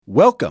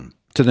Welcome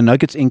to the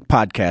Nuggets Inc.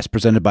 podcast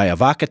presented by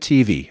Avaca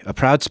TV, a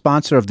proud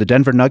sponsor of the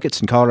Denver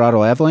Nuggets and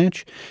Colorado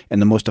Avalanche, and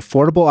the most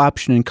affordable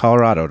option in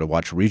Colorado to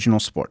watch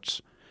regional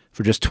sports.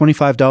 For just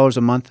 $25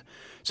 a month,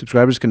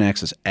 subscribers can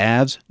access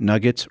Avs,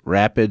 Nuggets,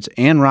 Rapids,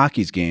 and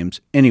Rockies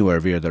games anywhere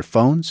via their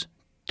phones,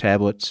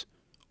 tablets,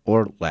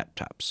 or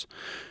laptops.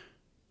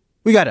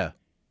 We got a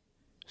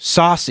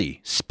saucy,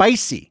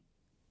 spicy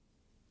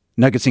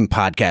Nuggets Inc.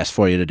 podcast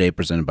for you today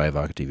presented by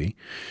Avaca TV.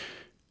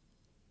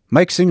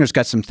 Mike Singer's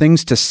got some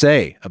things to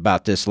say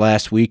about this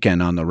last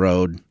weekend on the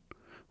road.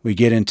 We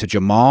get into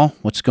Jamal.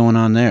 What's going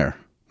on there?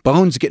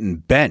 Bones getting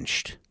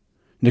benched.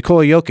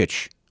 Nikola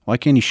Jokic. Why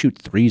can't he shoot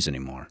threes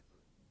anymore?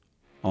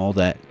 All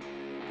that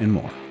and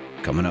more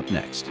coming up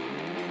next.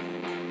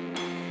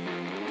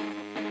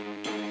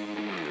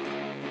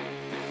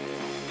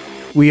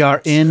 We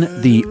are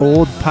in the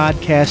old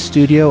podcast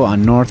studio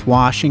on North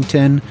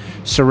Washington,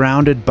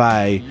 surrounded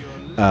by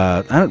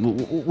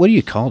what do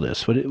you call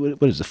this? What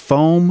is the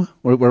foam?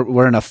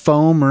 We're in a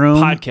foam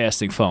room.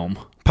 Podcasting foam.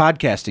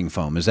 Podcasting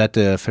foam. Is that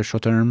the official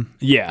term?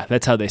 Yeah,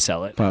 that's how they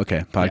sell it.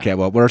 Okay, podcast. Yeah.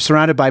 Well, we're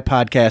surrounded by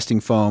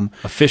podcasting foam.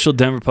 Official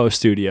Denver Post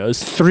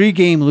Studios.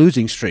 3-game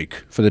losing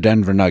streak for the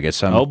Denver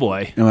Nuggets. Oh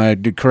boy. Am I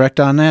correct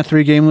on that?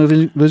 3-game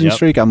losing Yep.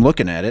 streak? I'm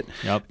looking at it.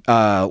 Yep.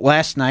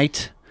 Last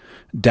night,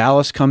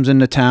 Dallas comes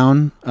into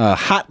town.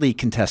 Hotly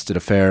contested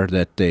affair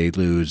that they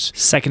lose.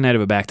 Second night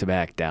of a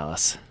back-to-back,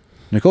 Dallas.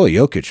 Nikola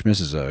Jokic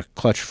misses a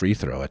clutch free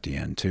throw at the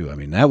end too. I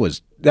mean, that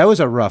was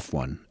a rough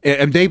one.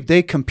 And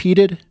they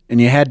competed,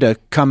 and you had to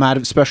come out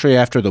of, especially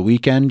after the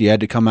weekend, you had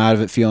to come out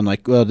of it feeling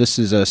like, well, this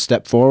is a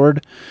step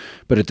forward.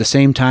 But at the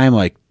same time,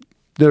 like,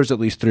 there's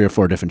at least 3 or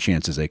 4 different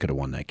chances they could have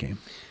won that game.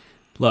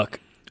 Look,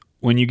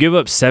 when you give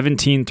up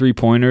 17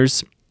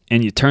 three-pointers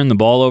and you turn the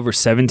ball over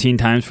 17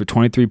 times for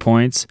 23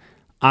 points,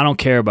 I don't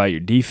care about your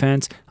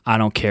defense. I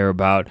don't care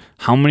about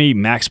how many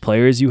max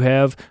players you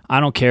have. I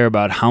don't care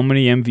about how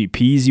many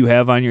MVPs you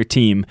have on your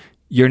team.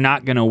 You're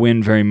not going to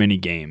win very many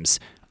games.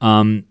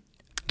 The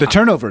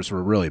turnovers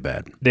were really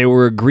bad. They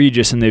were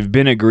egregious, and they've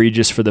been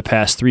egregious for the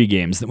past 3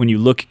 games. When you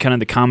look at kind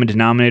of the common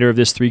denominator of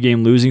this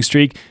 3-game losing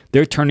streak,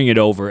 they're turning it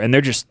over, and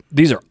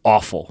these are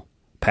awful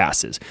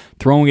passes.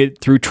 Throwing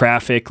it through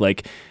traffic.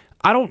 Like,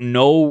 I don't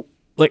know.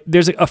 Like,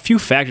 there's a few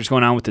factors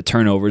going on with the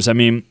turnovers. I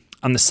mean,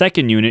 on the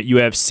second unit, you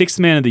have 6th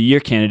Man of the Year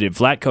candidate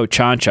Vlatko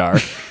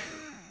Čančar,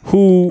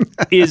 who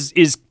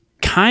is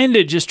kind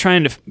of just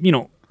trying to,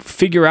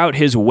 figure out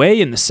his way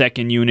in the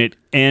second unit.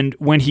 And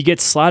when he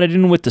gets slotted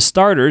in with the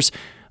starters,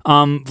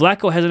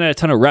 Vlatko hasn't had a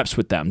ton of reps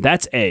with them.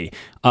 That's A.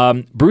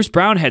 Bruce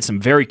Brown had some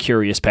very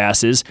curious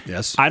passes.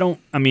 Yes.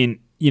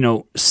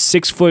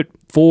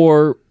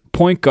 6'4"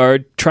 point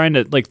guard trying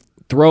to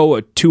throw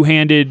a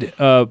two-handed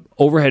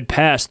overhead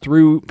pass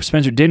through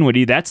Spencer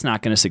Dinwiddie. That's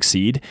not going to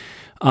succeed.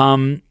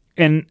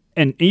 And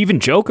even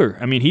Joker,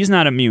 I mean, he's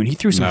not immune. He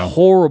threw some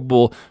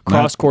horrible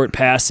cross-court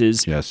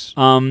passes. Yes.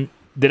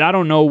 That I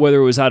don't know whether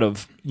it was out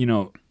of,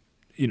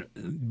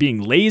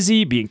 being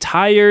lazy, being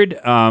tired,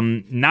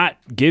 not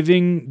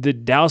giving the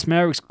Dallas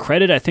Mavericks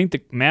credit. I think the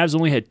Mavs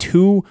only had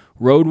 2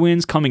 road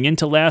wins coming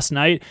into last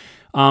night.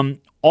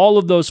 All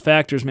of those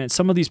factors, man,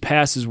 some of these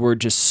passes were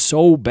just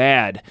so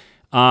bad,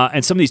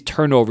 and some of these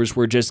turnovers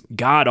were just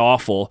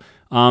god-awful,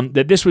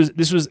 that this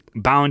was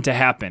bound to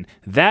happen.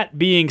 That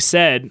being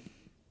said,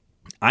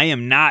 I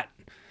am not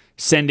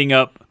sending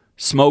up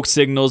smoke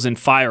signals and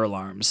fire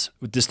alarms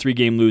with this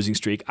 3-game losing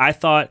streak. I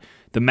thought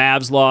the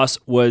Mavs loss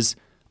was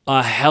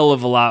a hell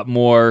of a lot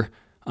more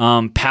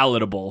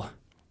palatable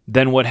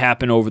than what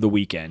happened over the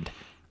weekend.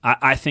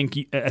 I think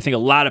a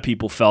lot of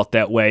people felt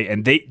that way,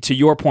 and they, to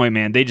your point,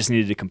 man, they just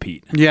needed to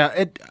compete.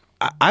 Yeah,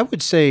 I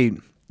would say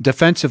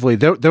defensively,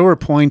 there were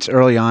points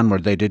early on where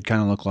they did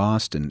kind of look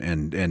lost,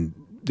 and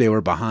they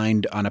were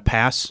behind on a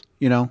pass,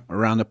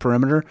 around the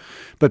perimeter.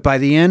 But by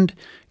the end,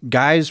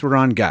 guys were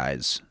on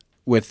guys.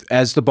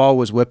 As the ball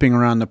was whipping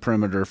around the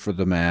perimeter for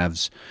the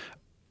Mavs,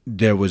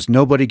 there was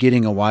nobody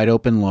getting a wide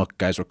open look.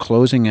 Guys were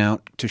closing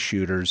out to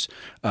shooters.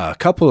 A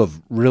couple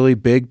of really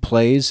big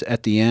plays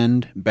at the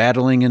end,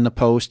 battling in the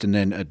post, and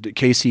then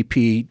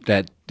KCP,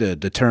 that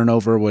the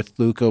turnover with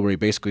Luka where he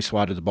basically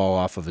swatted the ball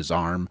off of his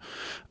arm.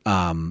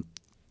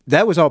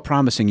 That was all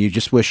promising. You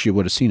just wish you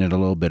would have seen it a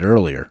little bit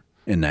earlier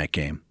in that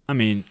game. I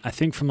mean, I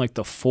think from the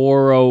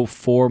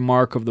 4:04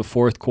 mark of the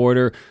fourth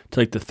quarter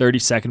to the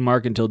 30-second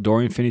mark until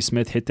Dorian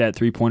Finney-Smith hit that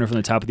 3-pointer from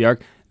the top of the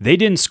arc, they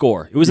didn't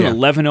score. It was an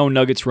 11-0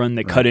 Nuggets run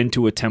that cut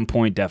into a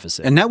 10-point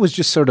deficit. And that was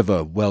just sort of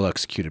a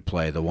well-executed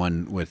play, the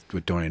one with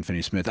Dorian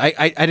Finney-Smith.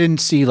 I didn't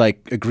see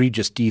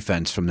egregious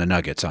defense from the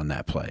Nuggets on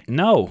that play.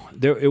 No,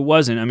 it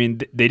wasn't. I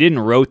mean, they didn't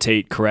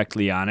rotate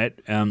correctly on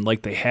it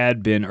like they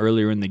had been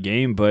earlier in the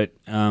game, but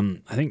I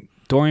think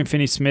Dorian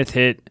Finney-Smith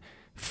hit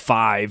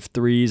 5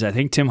 threes. I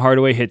think Tim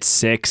Hardaway hit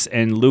 6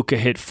 and Luka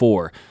hit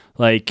 4.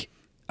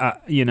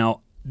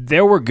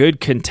 There were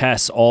good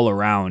contests all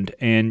around,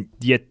 and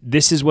yet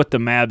this is what the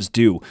Mavs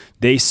do.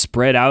 They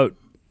spread out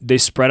they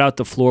spread out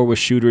the floor with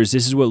shooters.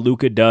 This is what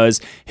Luka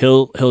does.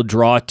 He'll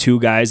draw two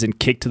guys and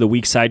kick to the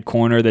weak side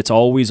corner that's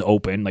always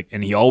open,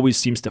 and he always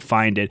seems to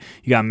find it.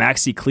 You got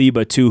Maxi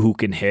Kleba too, who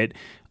can hit.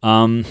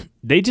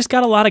 They just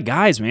got a lot of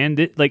guys, man.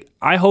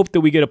 I hope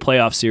that we get a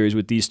playoff series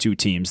with these two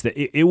teams.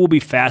 It will be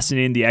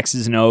fascinating. The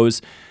X's and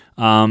O's.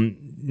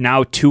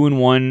 Now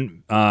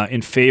 2-1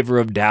 in favor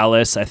of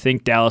Dallas. I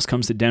think Dallas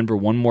comes to Denver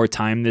one more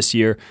time this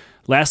year.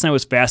 Last night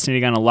was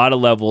fascinating on a lot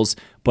of levels,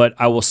 but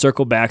I will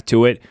circle back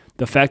to it.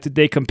 The fact that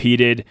they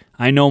competed,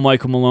 I know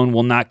Michael Malone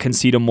will not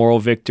concede a moral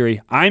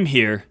victory. I'm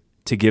here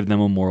to give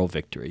them a moral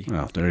victory.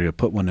 Well, there you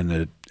put one in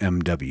the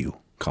MW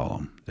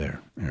column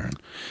there, Aaron.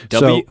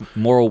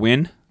 Moral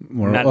win?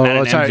 Not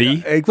an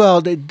MV?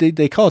 Well,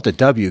 they call it the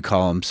W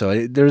column, so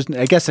I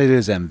guess it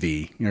is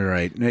MV. You're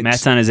right.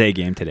 Matt's on his A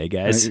game today,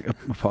 guys.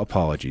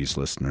 Apologies,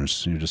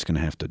 listeners. You're just going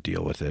to have to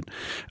deal with it.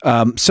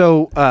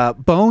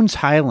 Bones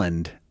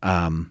Hyland,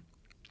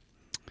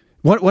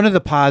 one of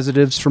the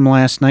positives from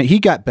last night, he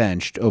got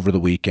benched over the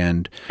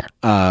weekend.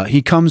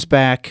 He comes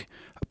back,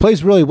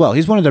 plays really well.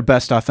 He's one of their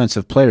best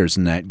offensive players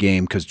in that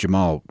game because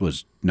Jamal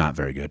was not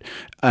very good.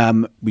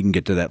 We can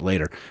get to that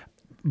later.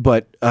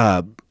 But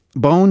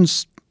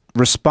Bones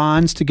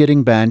responds to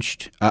getting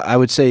benched. I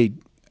would say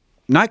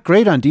not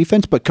great on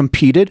defense, but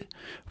competed.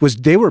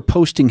 They were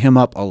posting him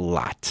up a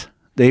lot.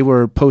 They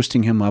were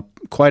posting him up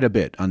quite a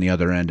bit on the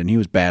other end, and he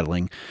was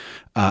battling.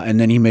 And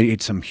then he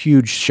made some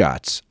huge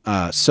shots.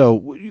 So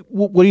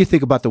what do you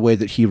think about the way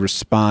that he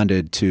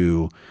responded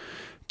to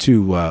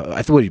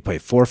I thought he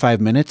played 4 or 5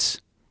 minutes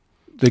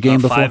the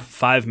game before?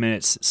 5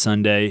 minutes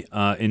Sunday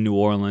in New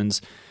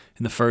Orleans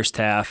in the first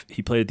half.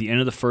 He played at the end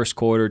of the first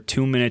quarter,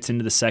 2 minutes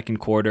into the second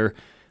quarter.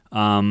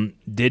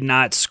 Did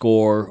not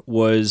score,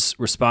 was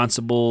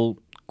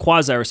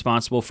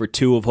quasi-responsible for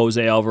 2 of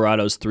Jose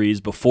Alvarado's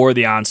threes before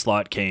the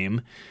onslaught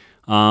came.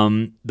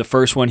 The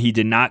first one he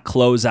did not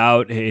close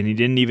out, and he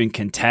didn't even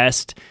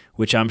contest,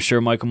 which I'm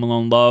sure Michael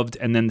Malone loved.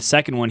 And then the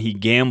second one he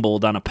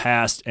gambled on a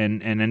pass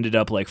and ended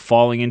up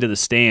falling into the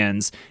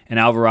stands, and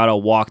Alvarado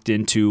walked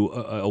into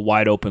a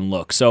wide open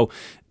look. So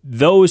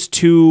those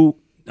 2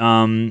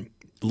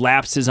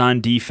 lapses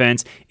on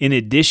defense, in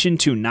addition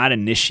to not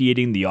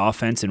initiating the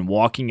offense and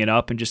walking it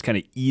up and just kind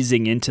of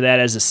easing into that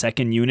as a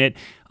second unit,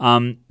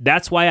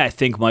 that's why I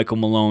think Michael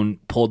Malone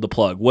pulled the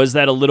plug. Was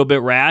that a little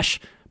bit rash?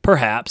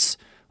 Perhaps.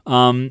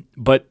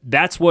 But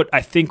that's what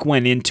I think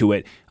went into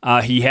it.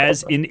 He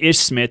has in Ish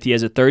Smith, he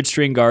has a third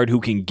string guard who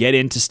can get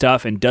into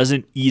stuff and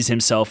doesn't ease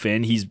himself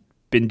in. He's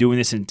been doing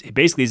this in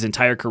basically his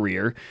entire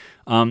career.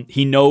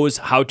 He knows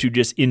how to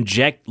just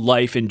inject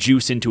life and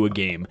juice into a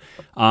game.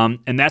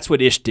 And that's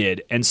what Ish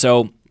did. And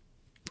so,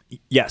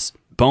 yes,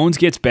 Bones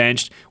gets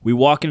benched. We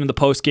walk into the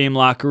post-game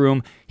locker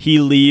room. He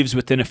leaves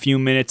within a few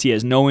minutes. He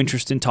has no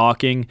interest in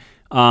talking.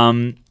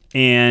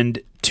 And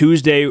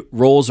Tuesday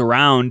rolls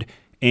around,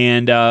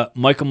 and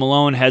Michael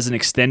Malone has an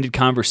extended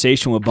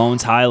conversation with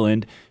Bones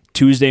Hyland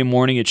Tuesday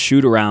morning at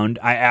shoot-around.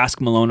 I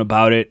asked Malone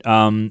about it,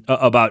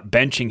 about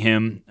benching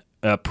him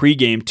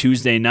pregame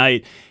Tuesday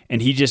night,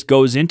 and he just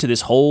goes into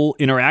this whole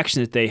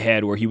interaction that they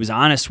had where he was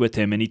honest with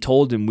him, and he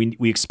told him,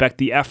 we expect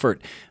the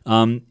effort.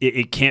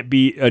 It can't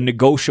be a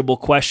negotiable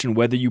question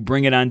whether you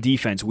bring it on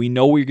defense. We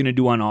know what you're going to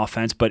do on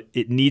offense, but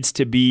it needs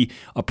to be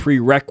a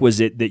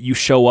prerequisite that you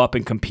show up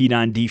and compete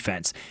on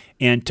defense.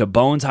 And to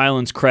Bones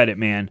Hyland's credit,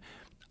 man,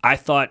 I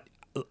thought,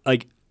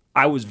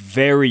 I was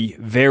very,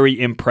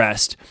 very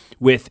impressed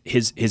with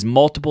his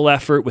multiple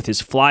effort, with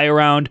his fly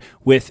around,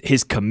 with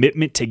his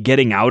commitment to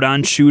getting out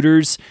on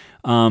shooters,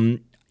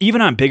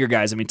 even on bigger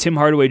guys. I mean, Tim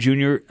Hardaway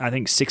Jr., I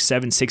think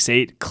 6'7",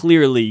 6'8",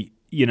 clearly,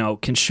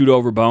 can shoot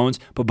over Bones,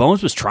 but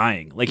Bones was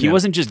trying. He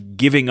wasn't just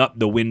giving up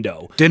the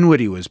window.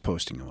 Dinwiddie was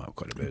posting him up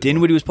quite a bit.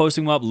 Dinwiddie was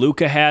posting him up.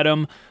 Luka had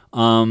him.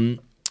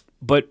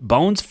 But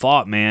Bones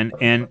fought, man,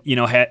 and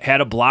had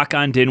a block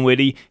on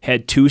Dinwiddie,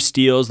 had 2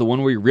 steals, the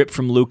one where he ripped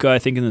from Luka, I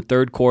think, in the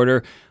third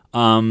quarter.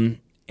 And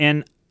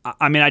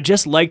I mean, I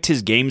just liked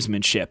his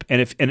gamesmanship.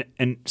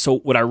 And so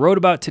what I wrote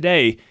about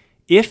today,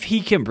 if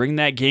he can bring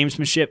that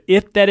gamesmanship,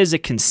 if that is a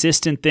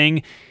consistent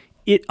thing,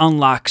 it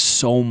unlocks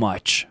so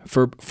much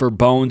for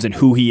Bones and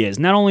who he is.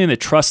 Not only in the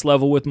trust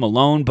level with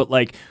Malone, but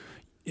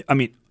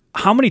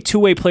how many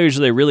two-way players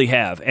do they really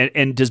have?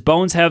 And does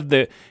Bones have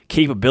the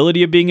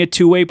capability of being a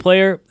two-way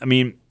player? I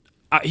mean,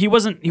 he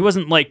wasn't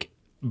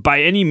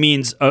by any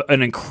means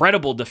an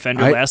incredible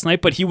defender last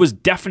night, but he was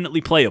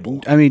definitely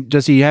playable. I mean,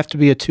 does he have to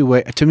be a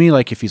two-way? To me,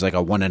 if he's a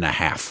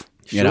 1.5,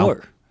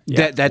 sure.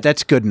 Yeah.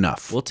 That's good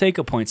enough. We'll take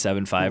a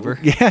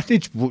 0.75. Yeah,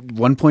 it's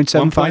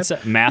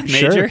 1.75. Math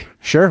major?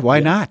 Sure, why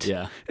not?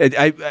 Yeah.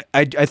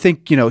 I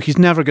think, he's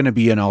never going to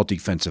be an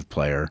all-defensive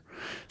player.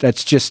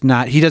 That's just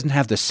not – he doesn't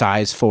have the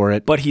size for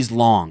it. But he's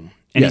long,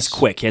 and he's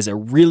quick. He has a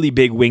really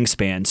big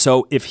wingspan.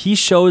 So if he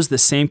shows the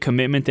same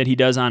commitment that he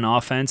does on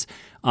offense,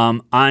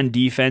 on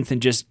defense,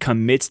 and just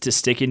commits to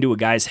sticking to a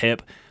guy's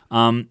hip,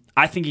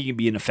 I think he can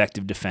be an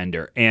effective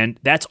defender. And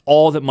that's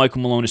all that Michael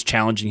Malone is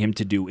challenging him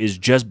to do, is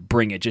just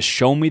bring it. Just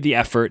show me the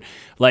effort.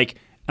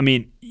 I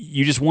mean,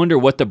 you just wonder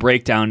what the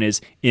breakdown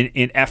is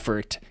in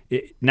effort.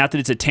 Not that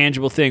it's a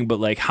tangible thing, but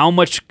like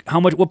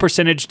what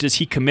percentage does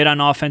he commit on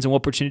offense and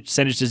what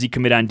percentage does he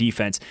commit on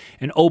defense?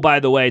 And oh,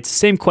 by the way, it's the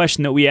same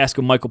question that we ask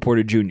of Michael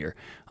Porter Jr.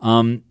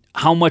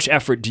 How much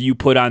effort do you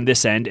put on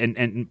this end?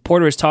 And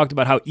Porter has talked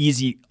about how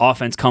easy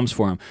offense comes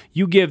for him.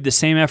 You give the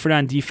same effort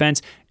on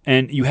defense,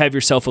 and you have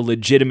yourself a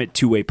legitimate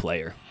two-way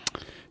player.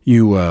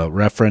 You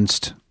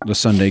referenced the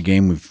Sunday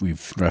game.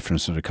 We've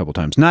referenced it a couple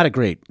times. Not a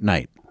great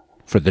night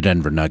for the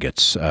Denver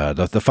Nuggets.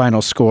 The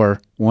final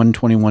score,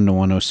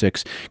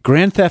 121-106.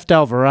 Grand Theft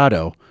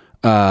Alvarado,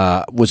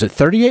 was it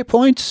 38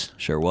 points?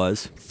 Sure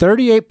was.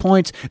 38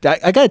 points.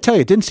 I got to tell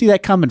you, didn't see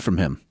that coming from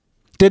him.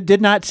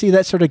 Did not see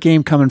that sort of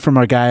game coming from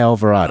our guy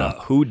Alvarado.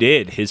 Who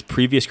did? His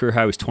previous career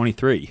high was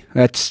 23.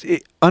 That's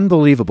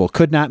unbelievable.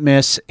 Could not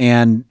miss,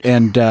 and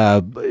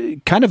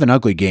kind of an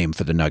ugly game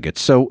for the Nuggets.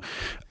 So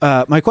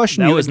my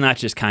question... That was not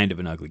just kind of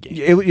an ugly game.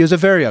 It was a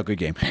very ugly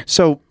game.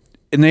 So...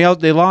 And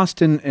they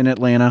lost in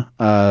Atlanta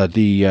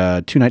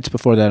the 2 nights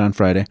before that on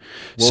Friday.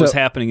 What was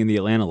happening in the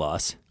Atlanta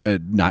loss?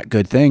 Not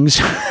good things.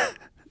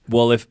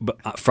 Well, if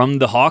from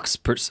the Hawks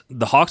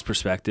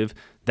perspective,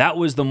 that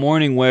was the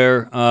morning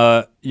where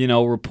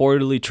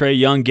reportedly Trae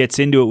Young gets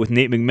into it with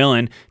Nate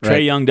McMillan.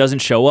 Trae Young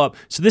doesn't show up,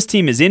 so this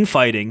team is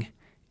infighting,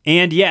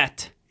 and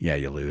yet. Yeah,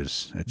 you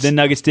lose. The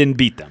Nuggets didn't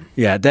beat them.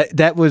 Yeah,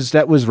 that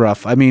was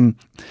rough. I mean,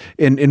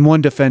 in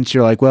one defense,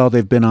 you're like, well,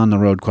 they've been on the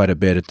road quite a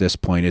bit at this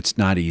point. It's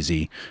not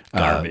easy.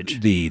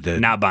 Garbage.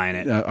 Not buying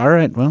it. All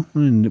right. Well,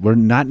 we're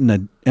not in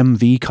the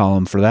MV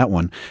column for that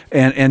one.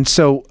 And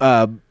so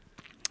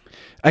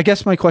I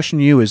guess my question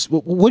to you is,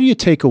 what do you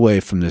take away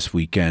from this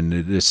weekend?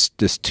 This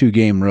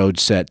 2-game road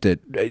set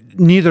that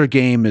neither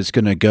game is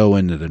going to go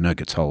into the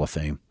Nuggets Hall of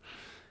Fame.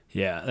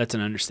 Yeah, that's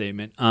an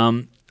understatement.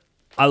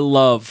 I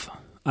love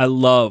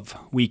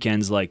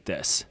weekends like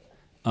this.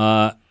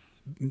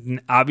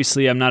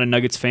 Obviously, I'm not a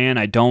Nuggets fan.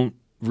 I don't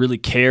really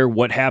care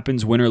what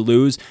happens, win or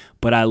lose,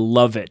 but I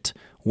love it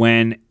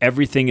when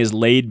everything is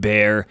laid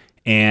bare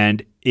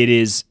and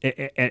there's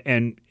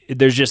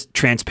just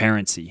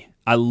transparency.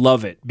 I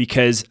love it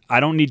because I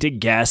don't need to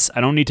guess.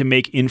 I don't need to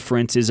make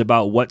inferences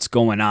about what's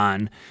going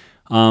on.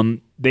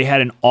 They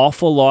had an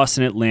awful loss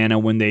in Atlanta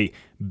when they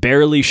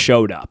barely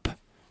showed up.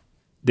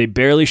 They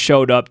barely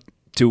showed up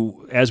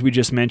to, as we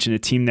just mentioned, a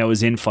team that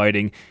was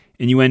infighting,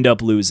 and you end up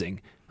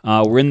losing.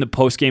 We're in the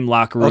post-game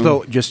locker room.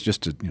 Although,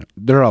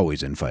 they're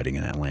always infighting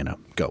in Atlanta.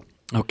 Go.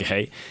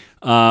 Okay.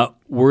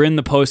 We're in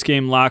the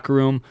post-game locker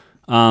room.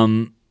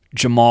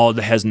 Jamal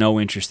has no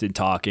interest in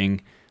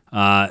talking.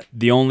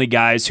 The only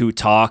guys who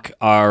talk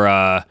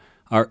are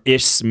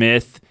Ish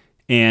Smith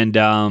and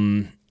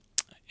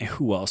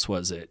who else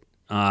was it?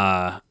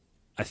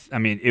 I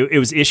mean, it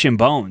was Ish and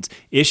Bones.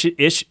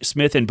 Ish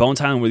Smith and Bones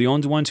Highland were the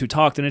only ones who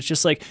talked, and it's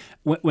just like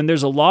when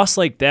there's a loss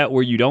like that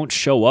where you don't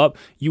show up,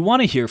 you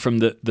want to hear from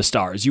the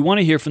stars. You want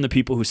to hear from the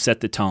people who set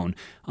the tone.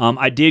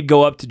 I did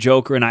go up to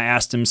Joker and I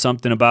asked him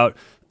something about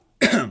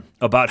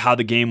how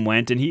the game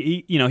went, and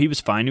he was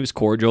fine. He was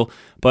cordial,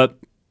 but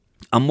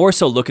I'm more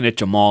so looking at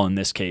Jamal in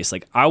this case.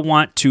 Like, I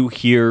want to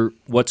hear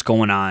what's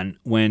going on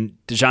when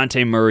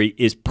DeJounte Murray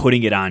is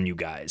putting it on you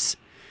guys.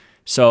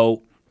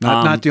 So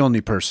not the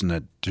only person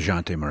that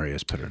DeJounte Murray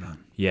has put it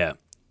on. Yeah.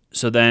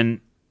 So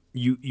then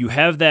you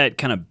have that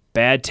kind of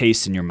bad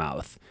taste in your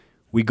mouth.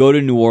 We go to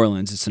New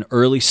Orleans. It's an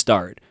early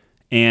start.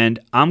 And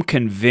I'm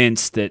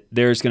convinced that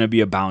there's going to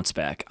be a bounce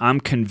back. I'm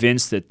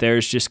convinced that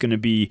there's just going to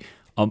be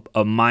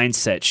a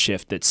mindset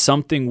shift, that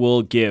something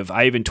will give.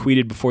 I even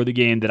tweeted before the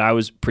game that I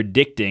was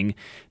predicting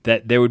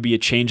that there would be a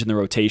change in the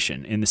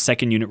rotation, in the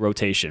second unit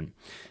rotation.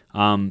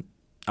 I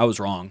was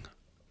wrong.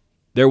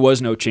 There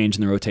was no change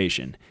in the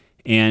rotation.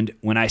 And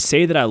when I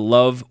say that I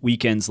love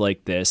weekends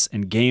like this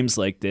and games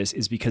like this,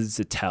 is because it's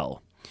a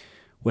tell.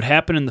 What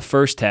happened in the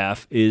first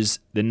half is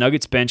the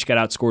Nuggets bench got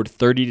outscored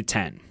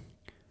 30-10.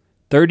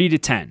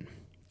 30-10,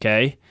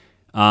 okay?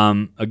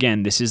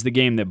 Again, this is the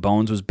game that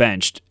Bones was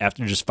benched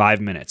after just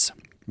 5 minutes.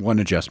 One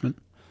adjustment.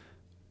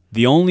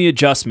 The only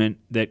adjustment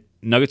that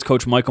Nuggets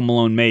coach Michael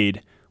Malone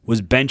made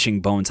was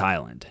benching Bones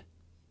Highland.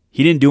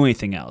 He didn't do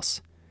anything else.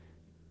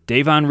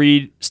 Davon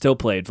Reed still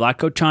played.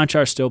 Vlatko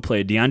Čančar still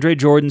played. DeAndre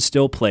Jordan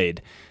still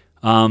played.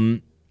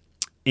 And,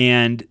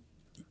 when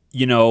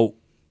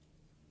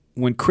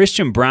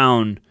Christian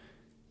Braun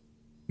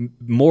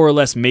more or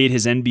less made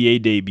his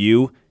NBA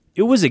debut,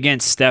 it was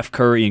against Steph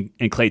Curry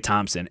and Klay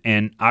Thompson.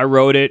 And I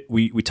wrote it.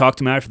 We talked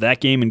to him after that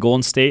game in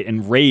Golden State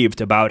and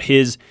raved about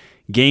his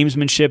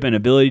gamesmanship and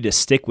ability to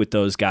stick with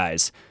those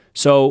guys.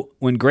 So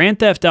when Grand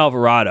Theft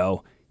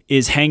Alvarado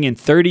is hanging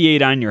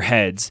 38 on your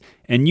heads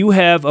and you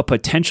have a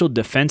potential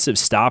defensive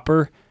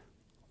stopper,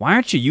 why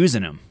aren't you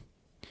using him?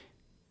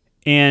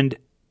 And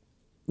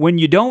when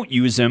you don't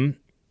use him,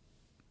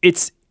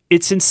 it's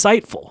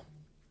insightful.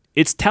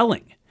 It's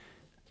telling.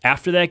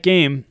 After that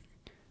game,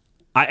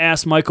 I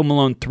asked Michael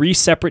Malone 3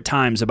 separate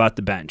times about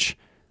the bench.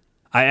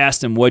 I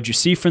asked him, what'd you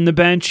see from the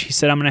bench? He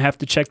said, I'm going to have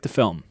to check the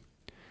film.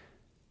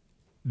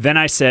 Then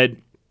I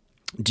said,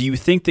 do you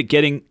think that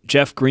getting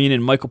Jeff Green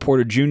and Michael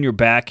Porter Jr.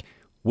 back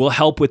will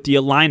help with the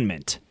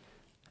alignment?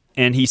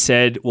 and he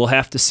said, we'll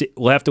have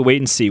to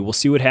wait and see. We'll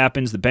see what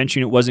happens. The bench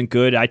unit wasn't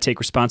good. I take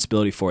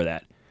responsibility for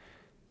that.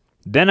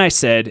 Then I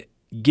said,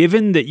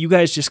 given that you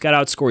guys just got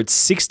outscored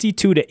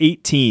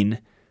 62-18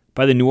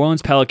 by the New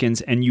Orleans Pelicans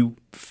and you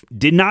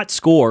did not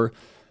score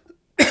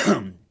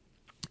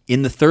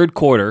in the third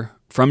quarter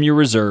from your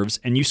reserves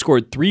and you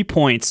scored 3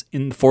 points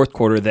in the fourth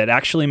quarter that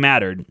actually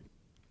mattered,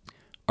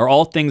 are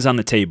all things on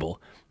the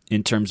table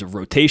in terms of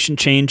rotation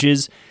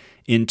changes,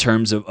 in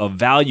terms of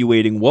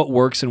evaluating what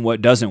works and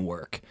what doesn't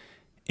work.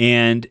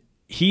 And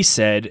he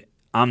said,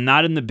 I'm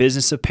not in the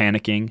business of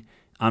panicking.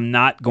 I'm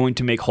not going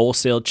to make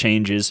wholesale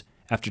changes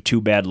after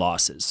 2 bad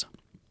losses.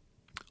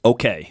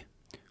 Okay,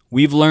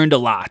 we've learned a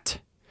lot.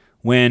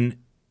 When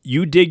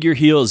you dig your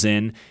heels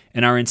in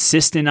and are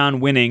insistent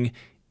on winning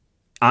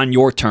on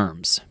your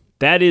terms.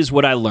 That is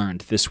what I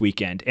learned this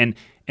weekend. And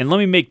let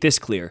me make this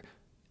clear.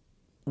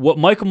 What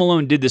Michael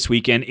Malone did this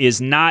weekend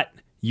is not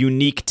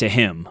unique to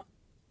him.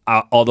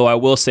 Although I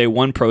will say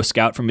one pro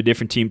scout from a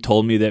different team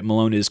told me that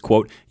Malone is,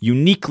 quote,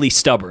 uniquely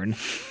stubborn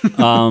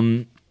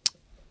when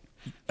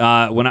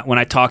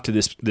I talked to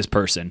this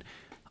person.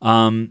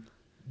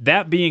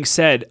 That being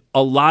said,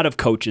 a lot of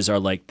coaches are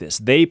like this.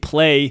 They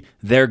play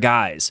their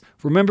guys.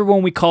 Remember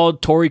when we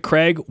called Torrey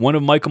Craig one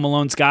of Michael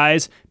Malone's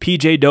guys,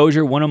 PJ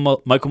Dozier one of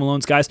Michael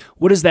Malone's guys?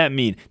 What does that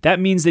mean? That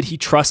means that he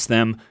trusts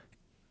them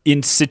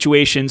in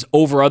situations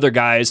over other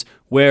guys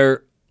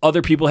where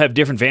other people have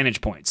different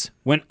vantage points.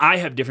 When I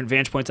have different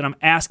vantage points and I'm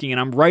asking and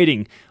I'm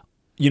writing,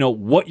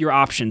 what your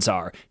options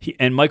are.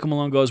 And Michael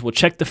Malone goes, well,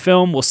 check the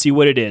film. We'll see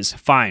what it is.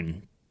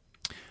 Fine.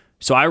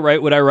 So I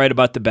write what I write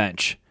about the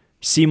bench.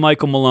 See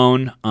Michael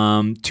Malone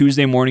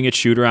Tuesday morning at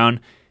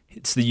shoot-around.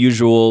 It's the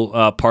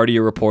usual party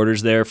of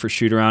reporters there for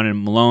shoot-around.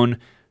 And Malone,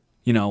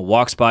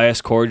 walks by us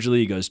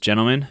cordially. He goes,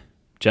 gentlemen,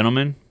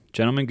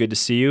 good to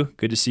see you.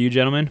 Good to see you,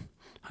 gentlemen.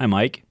 Hi,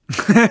 Mike.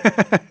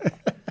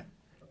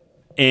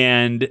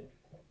 And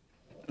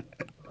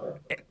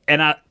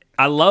I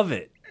love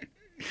it.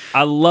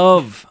 I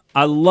love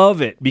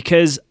it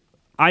because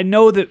I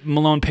know that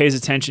Malone pays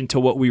attention to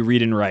what we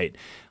read and write.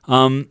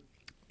 I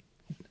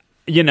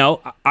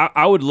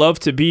would love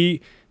to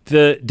be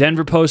the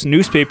Denver Post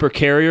newspaper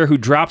carrier who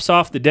drops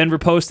off the Denver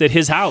Post at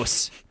his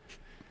house.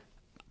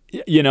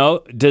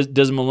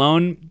 Has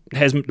Malone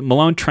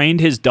trained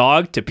his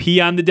dog to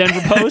pee on the Denver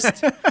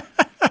Post?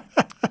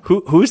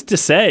 Who's to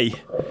say?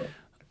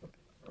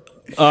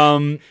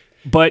 It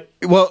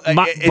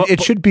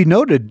should be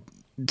noted,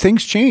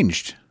 things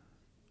changed.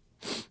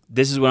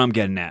 This is what I'm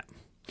getting at.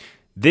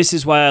 This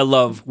is why I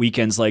love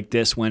weekends like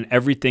this when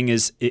everything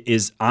is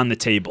on the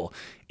table.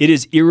 It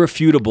is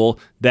irrefutable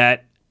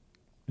that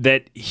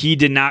he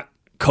did not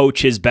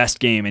coach his best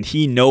game, and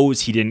he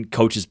knows he didn't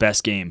coach his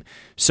best game.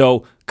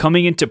 So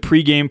coming into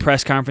pregame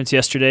press conference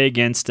yesterday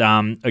against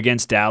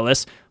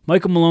Dallas,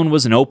 Michael Malone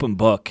was an open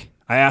book.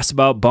 I asked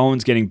about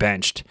Bones getting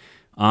benched.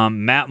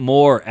 Matt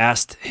Moore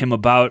asked him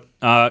about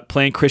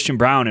playing Christian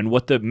Braun and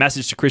what the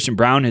message to Christian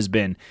Braun has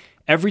been.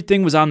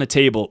 Everything was on the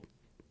table.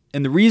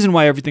 And the reason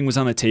why everything was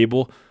on the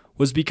table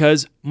was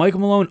because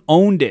Michael Malone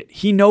owned it.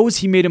 He knows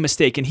he made a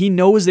mistake, and he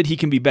knows that he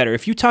can be better.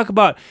 If you talk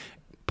about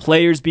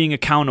players being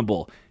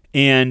accountable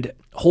and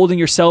holding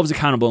yourselves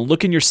accountable and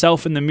looking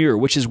yourself in the mirror,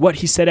 which is what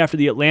he said after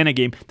the Atlanta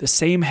game, the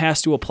same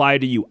has to apply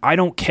to you. I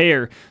don't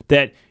care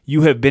that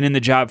you have been in the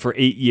job for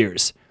 8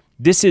 years.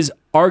 This is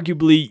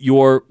arguably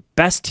your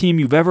best team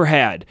you've ever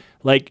had.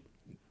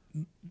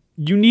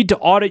 You need to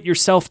audit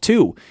yourself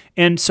too.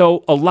 And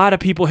so a lot of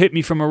people hit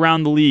me from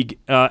around the league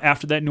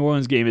after that New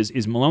Orleans game.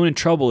 Is Malone in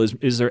trouble?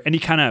 Is there any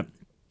kind of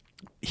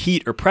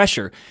heat or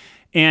pressure?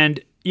 And,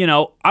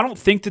 I don't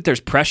think that there's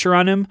pressure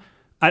on him.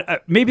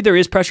 Maybe there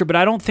is pressure, but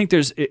I don't think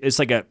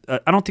I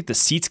don't think the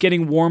seat's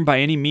getting warm by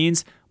any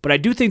means, but I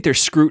do think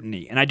there's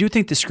scrutiny, and I do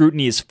think the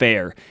scrutiny is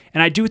fair,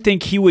 and I do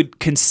think he would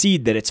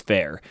concede that it's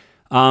fair.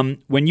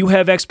 When you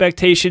have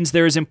expectations,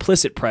 there is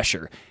implicit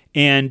pressure.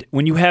 And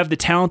when you have the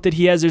talent that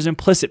he has, there's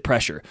implicit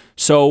pressure.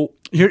 So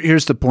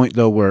here's the point,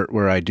 though,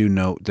 where I do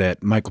note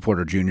that Michael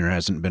Porter Jr.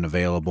 hasn't been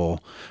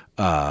available.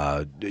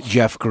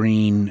 Jeff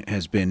Green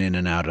has been in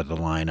and out of the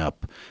lineup.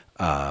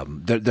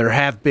 There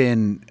have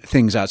been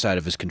things outside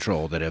of his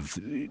control that have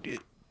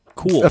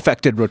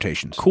affected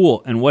rotations.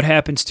 Cool. And what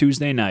happens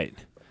Tuesday night?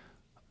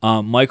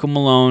 Michael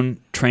Malone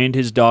trained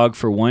his dog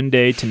for one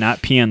day to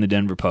not pee on the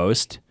Denver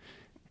Post,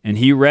 and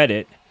he read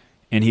it.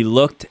 And he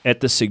looked at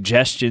the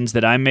suggestions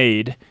that I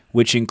made,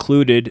 which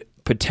included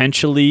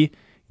potentially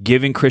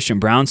giving Christian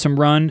Braun some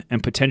run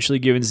and potentially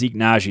giving Zeke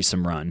Nnaji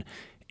some run.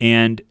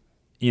 And,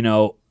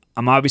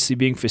 I'm obviously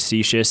being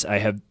facetious. I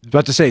have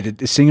about to say,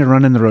 did Singer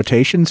run in the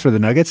rotations for the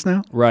Nuggets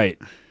now? Right.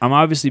 I'm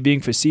obviously being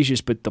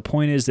facetious, but the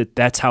point is that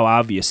that's how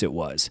obvious it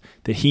was,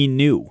 that he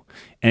knew.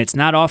 And it's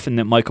not often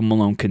that Michael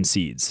Malone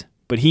concedes,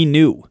 but he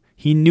knew.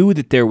 He knew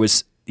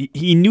that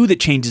he knew that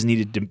changes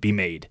needed to be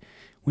made.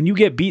 When you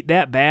get beat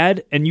that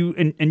bad and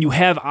you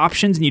have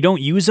options and you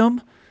don't use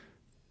them,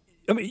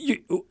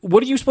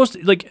 what are you supposed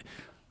to like?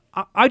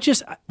 I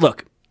just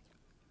look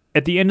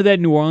at the end of that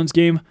New Orleans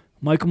game.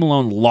 Michael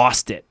Malone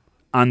lost it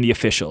on the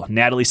official,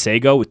 Natalie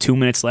Sago, with 2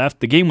 minutes left.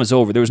 The game was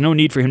over. There was no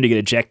need for him to get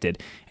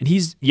ejected. And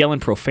he's yelling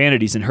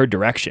profanities in her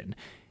direction.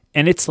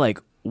 And it's like,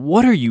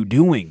 what are you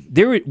doing?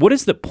 What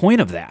is the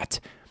point of that?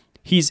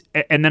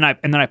 And then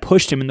I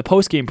pushed him in the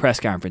post-game press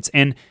conference,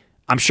 and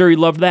I'm sure he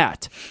loved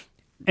that.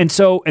 And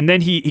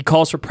then he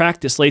calls for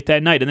practice late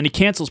that night, and then he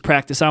cancels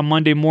practice on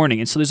Monday morning.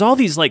 And so there's all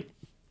these like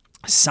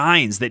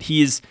signs that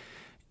he's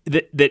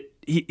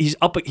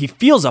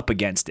feels up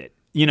against it.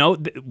 You know,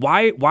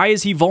 why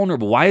is he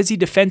vulnerable? Why is he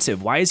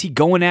defensive? Why is he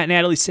going at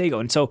Natalie Sago?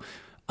 And so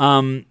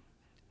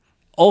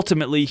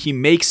ultimately he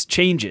makes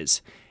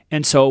changes.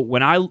 And so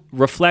when I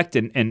reflect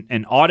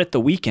and audit the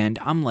weekend,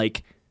 I'm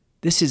like,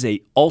 this is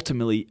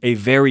ultimately a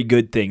very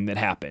good thing that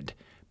happened.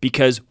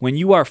 Because when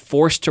you are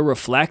forced to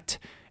reflect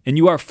and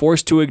you are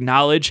forced to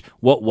acknowledge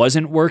what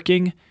wasn't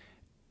working,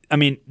 I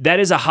mean, that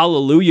is a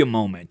hallelujah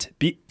moment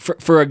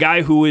for a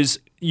guy who is,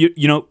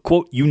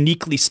 quote,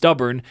 uniquely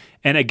stubborn,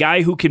 and a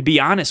guy who can be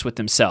honest with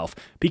himself.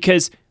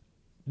 Because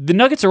the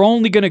Nuggets are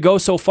only going to go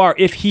so far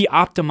if he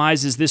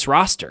optimizes this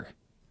roster.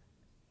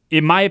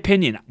 In my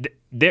opinion,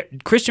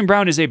 Christian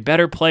Braun is a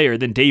better player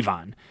than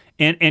Davon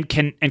and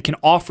can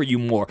offer you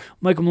more.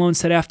 Michael Malone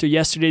said after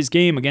yesterday's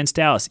game against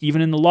Dallas,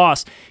 even in the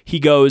loss, he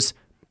goes,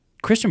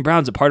 Christian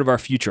Braun's a part of our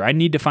future. I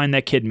need to find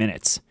that kid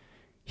minutes.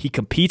 He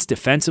competes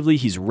defensively.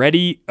 He's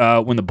ready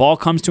when the ball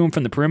comes to him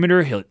from the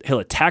perimeter. He'll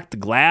attack the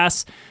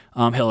glass.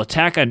 He'll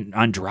attack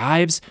on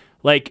drives.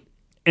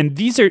 And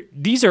these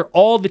are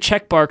all the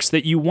check marks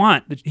that you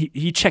want.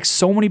 He checks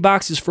so many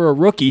boxes for a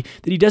rookie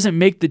that he doesn't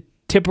make the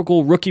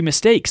typical rookie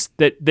mistakes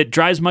that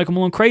drives Michael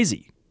Malone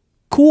crazy.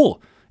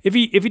 Cool. If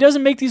he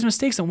doesn't make these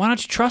mistakes, then why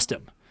don't you trust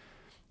him?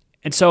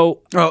 And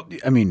so, well,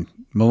 I mean,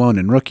 Malone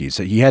and rookies,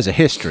 he has a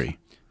history.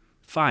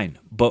 Fine,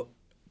 but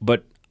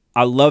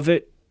I love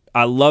it.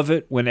 I love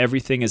it when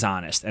everything is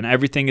honest and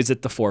everything is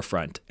at the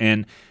forefront.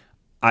 And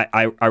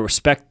I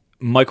respect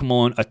Michael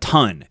Malone a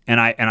ton,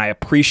 and I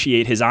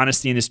appreciate his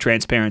honesty and his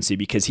transparency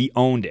because he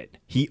owned it.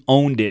 He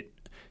owned it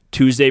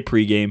Tuesday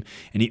pregame,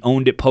 and he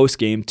owned it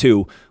postgame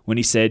too when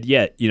he said,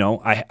 "Yeah,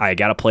 I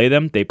got to play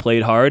them. They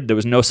played hard. There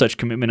was no such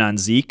commitment on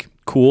Zeke.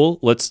 Cool.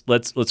 Let's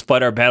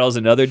fight our battles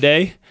another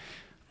day."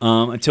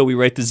 Until we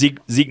write the Zeke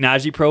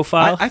Nnaji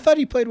profile. I thought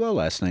he played well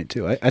last night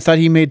too. I thought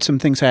he made some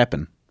things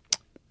happen.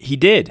 He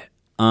did.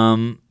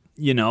 And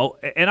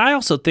I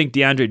also think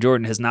DeAndre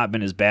Jordan has not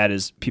been as bad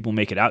as people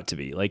make it out to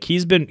be. Like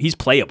he's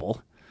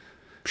playable.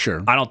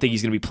 Sure. I don't think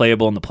he's going to be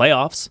playable in the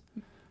playoffs.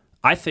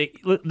 I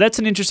think that's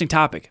an interesting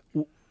topic.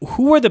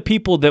 Who are the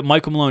people that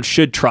Michael Malone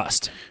should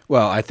trust?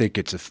 Well, I think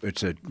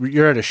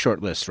you're at a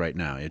short list right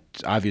now.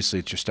 It's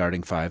your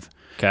starting five.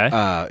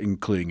 Okay.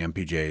 Including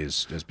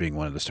MPJ as being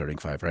one of the starting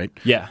five, right?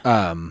 Yeah.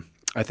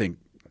 I think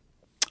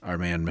our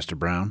man, Mr.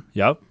 Brown.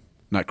 Yep.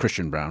 Not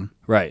Christian Brown.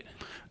 Right.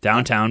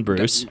 Downtown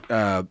Bruce.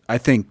 I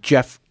think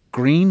Jeff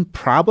Green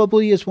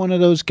probably is one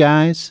of those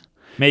guys.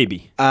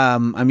 Maybe. I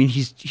mean,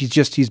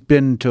 he's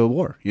been to a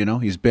war.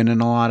 He's been in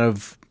a lot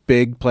of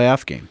big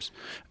playoff games.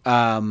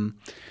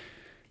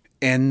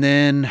 And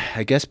then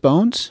I guess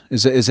Bones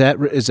is that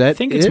I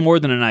think it's more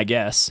than an I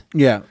guess.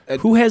 Yeah.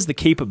 Who has the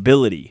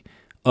capability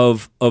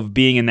of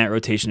being in that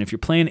rotation? If you're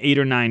playing 8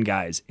 or 9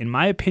 guys, in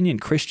my opinion,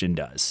 Christian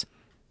does.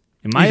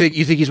 You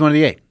think he's one of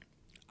the 8?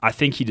 I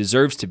think he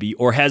deserves to be,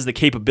 or has the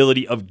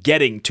capability of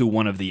getting to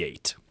one of the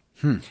 8.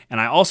 And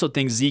I also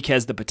think Zeke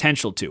has the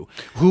potential to.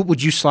 Who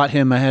would you slot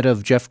him ahead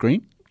of Jeff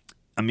Green?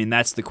 I mean,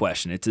 that's the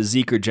question. It's a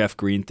Zeke or Jeff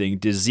Green thing.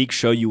 Does Zeke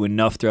show you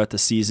enough throughout the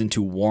season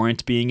to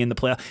warrant being in the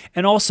playoff?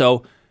 And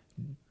also,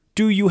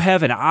 do you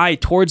have an eye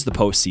towards the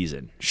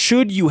postseason?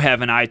 Should you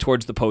have an eye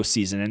towards the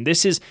postseason? And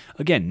this is,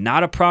 again,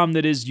 not a problem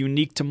that is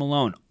unique to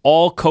Malone.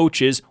 All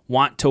coaches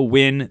want to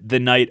win the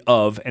night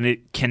of, and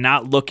it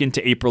cannot look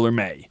into April or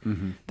May.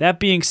 Mm-hmm.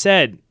 That being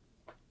said,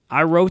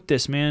 I wrote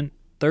this, man.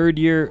 3rd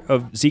year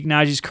of Zeke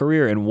Nnaji's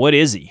career, and what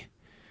is he?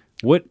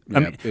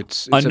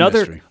 It's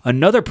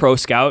another pro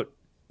scout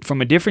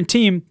from a different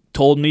team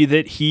told me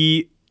that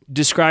he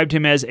described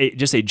him as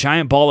just a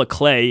giant ball of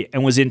clay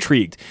and was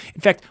intrigued.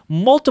 In fact,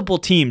 multiple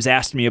teams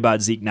asked me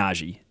about Zeke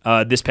Nnaji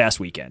this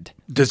past weekend.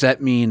 Does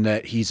that mean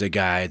that he's a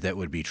guy that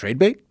would be trade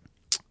bait?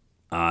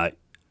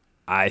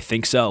 I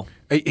think so.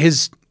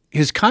 His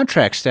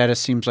contract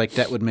status seems like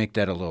that would make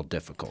that a little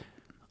difficult.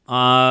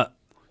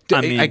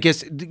 I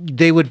guess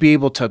they would be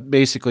able to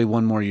basically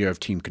one more year of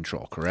team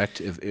control,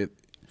 correct?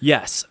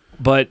 Yes,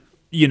 but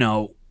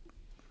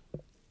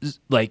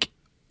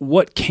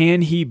what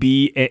can he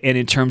be? And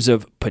in terms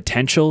of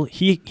potential,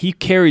 he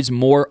carries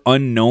more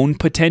unknown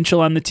potential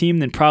on the team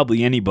than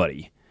probably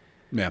anybody.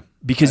 Yeah,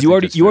 because you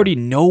already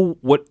know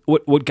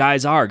what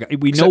guys are.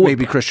 We know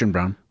maybe Christian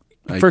Braun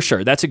for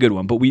sure. That's a good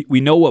one. But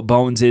we know what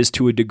Bones is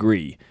to a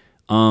degree.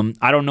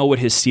 I don't know what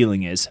his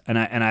ceiling is, and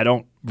I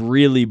don't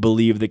really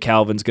believe that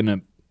Calvin's going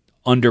to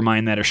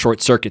undermine that or short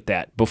circuit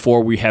that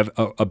before we have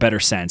a better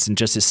sense in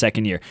just his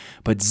 2nd year.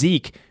 But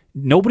Zeke,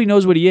 nobody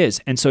knows what he is,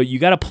 and so you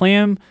got to play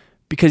him.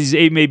 Because he's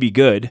A, may be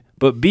good,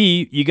 but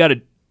B, you got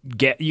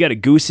to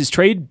goose his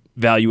trade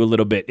value a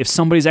little bit if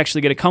somebody's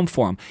actually going to come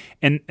for him,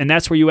 and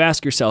that's where you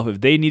ask yourself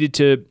if they needed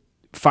to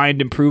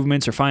find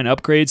improvements or find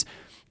upgrades,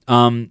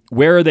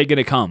 where are they going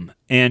to come?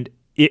 And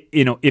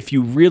if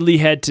you really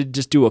had to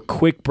just do a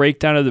quick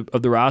breakdown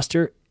of the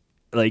roster,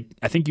 like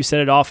I think you said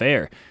it off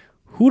air,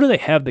 who do they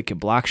have that can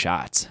block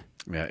shots?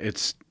 Yeah,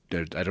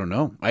 I don't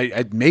know.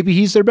 Maybe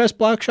he's their best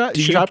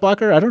shot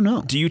blocker. I don't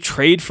know. Do you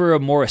trade for a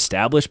more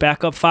established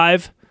backup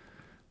five?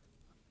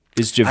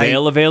 Is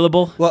JaVale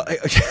available? Well,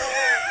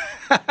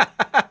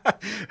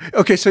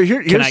 okay. So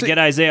here's can I get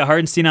Isaiah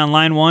Hartenstein on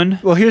line one?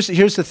 Well, here's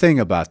the thing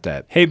about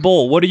that. Hey,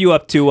 Bull, what are you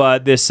up to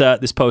this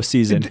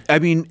postseason? I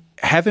mean,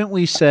 haven't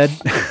we said?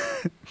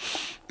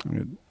 I'm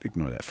gonna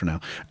ignore that for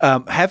now.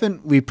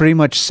 Haven't we pretty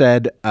much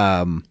said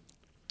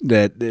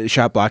that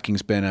shot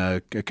blocking's been a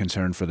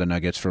concern for the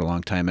Nuggets for a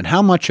long time? And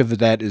how much of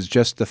that is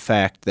just the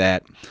fact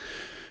that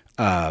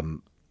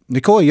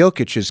Nikola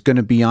Jokic is going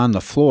to be on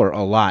the floor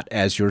a lot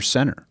as your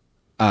center?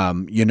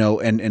 And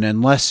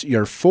unless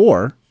your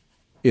four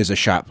is a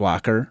shot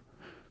blocker,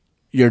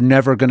 you're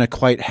never going to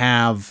quite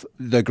have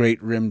the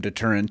great rim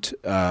deterrent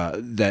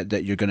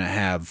that you're going to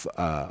have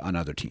on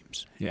other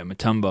teams. Yeah,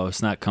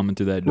 Mutombo's not coming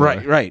through that door.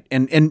 Right.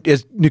 And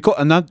is Nicole?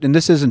 And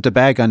this isn't to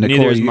bag on Nicole.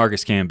 Neither is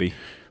Marcus Camby.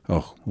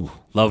 Oh,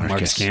 love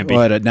Marcus Camby.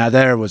 What now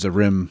there was a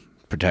rim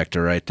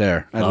protector right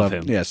there. I love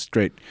him. Yes,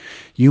 great.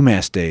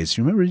 UMass days.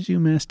 You remember his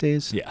UMass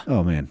days? Yeah.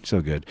 Oh man,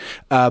 so good.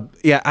 John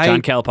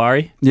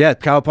Calipari. Yeah,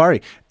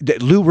 Calipari.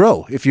 Lou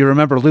Rowe. If you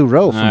remember Lou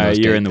Rowe from those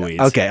you're days. in the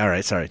weeds. Okay, all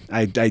right. Sorry,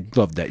 I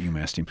loved that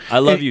UMass team. I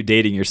love you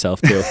dating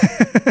yourself too.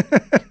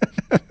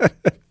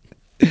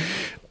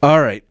 All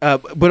right,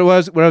 but what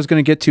I was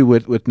going to get to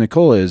with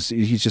Nikola is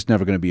he's just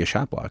never going to be a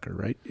shot blocker,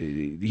 right?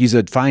 He's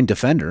a fine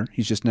defender.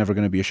 He's just never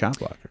going to be a shot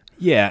blocker.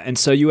 Yeah, and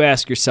so you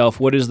ask yourself,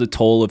 what is the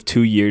toll of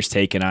 2 years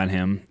taken on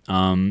him?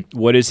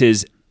 What is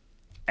his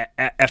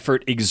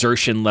effort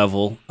exertion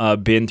level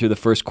been through the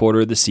first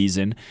quarter of the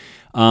season?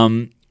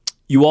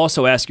 You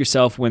also ask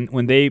yourself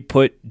when they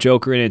put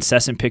Joker in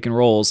incessant pick and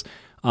rolls,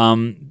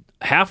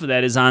 half of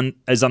that is on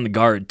the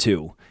guard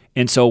too.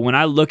 And so when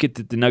I look at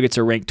the Nuggets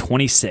are ranked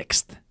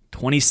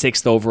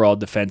 26th overall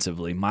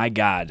defensively. My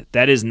God,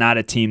 that is not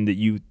a team that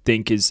you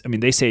think is. I mean,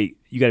 they say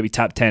you got to be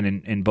top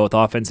 10 in both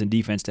offense and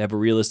defense to have a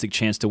realistic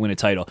chance to win a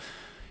title.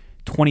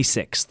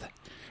 26th.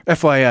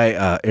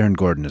 FYI, Aaron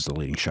Gordon is the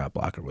leading shot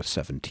blocker with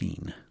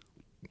 17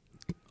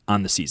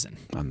 on the season.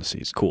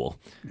 Cool.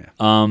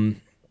 Yeah.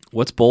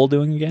 What's Bull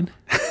doing again?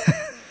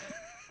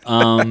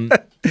 I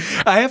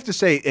have to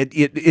say it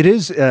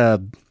is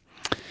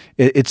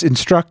it's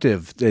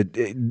instructive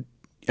that.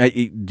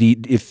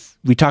 If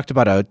we talked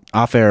about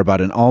off air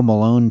about an all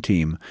Malone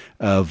team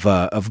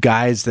of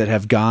guys that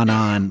have gone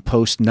on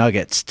post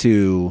Nuggets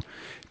to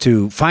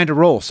find a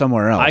role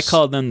somewhere else. I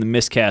call them the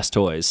miscast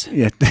toys.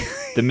 Yeah,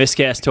 the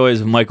miscast toys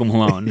of Michael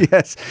Malone.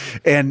 Yes,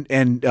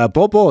 and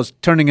Bol is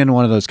turning into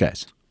one of those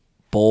guys.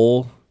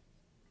 Bol,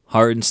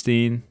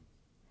 Hartenstein.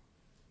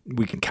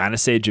 We can kind of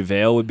say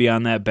JaVale would be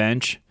on that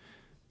bench.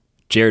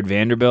 Jared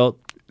Vanderbilt.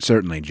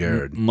 Certainly,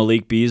 Jared.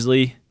 Malik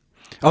Beasley.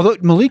 Although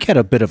Malik had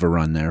a bit of a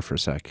run there for a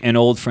sec. And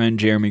old friend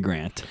Jeremy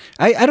Grant.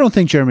 I don't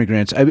think Jeremy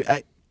Grant's.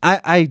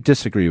 I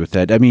disagree with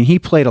that. I mean, he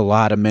played a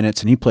lot of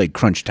minutes and he played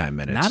crunch time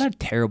minutes. Not a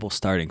terrible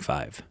starting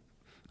five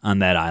on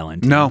that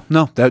island. No.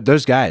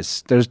 There's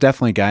guys. There's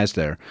definitely guys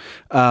there.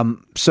 But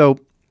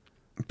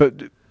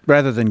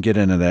rather than get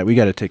into that, we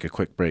got to take a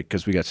quick break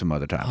because we got some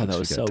other topics. Oh, that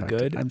was so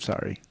good. I'm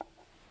sorry.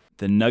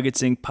 The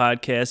Nuggets Inc.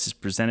 podcast is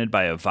presented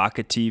by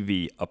Avaca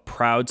TV, a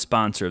proud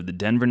sponsor of the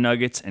Denver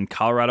Nuggets and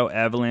Colorado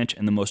Avalanche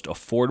and the most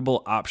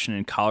affordable option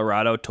in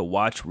Colorado to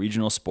watch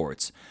regional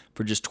sports.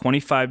 For just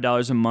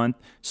 $25 a month,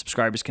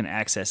 subscribers can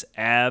access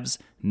Avs,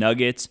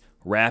 Nuggets,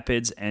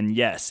 Rapids, and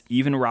yes,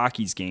 even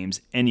Rockies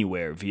games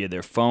anywhere via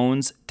their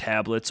phones,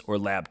 tablets, or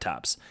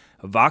laptops.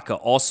 Avaca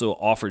also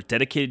offers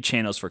dedicated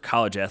channels for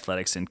college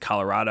athletics in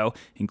Colorado,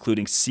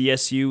 including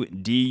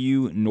CSU,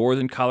 DU,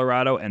 Northern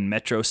Colorado, and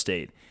Metro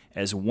State.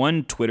 As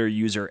one Twitter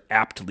user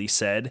aptly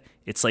said,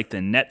 it's like the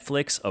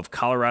Netflix of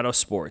Colorado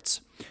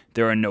sports.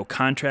 There are no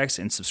contracts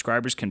and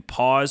subscribers can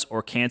pause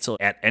or cancel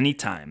at any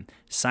time.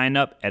 Sign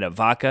up at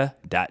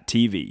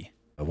avaca.tv.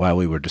 While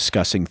we were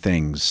discussing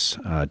things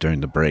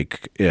during the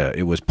break,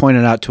 it was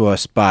pointed out to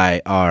us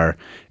by our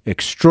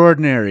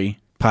extraordinary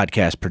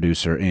podcast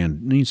producer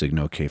and he's an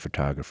okay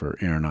photographer,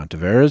 Aaron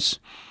Ontiveros,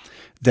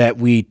 that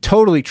we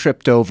totally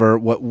tripped over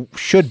what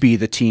should be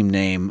the team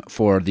name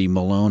for the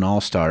Malone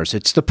All-Stars.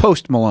 It's the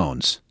Post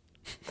Malones.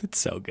 That's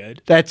so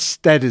good. That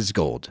is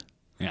gold.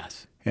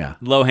 Yes. Yeah.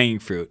 Low-hanging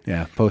fruit.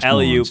 Yeah, Post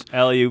Malones.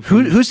 Alley-oop.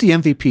 Who's the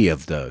MVP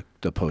of the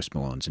Post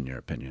Malones, in your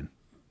opinion?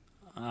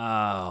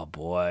 Oh,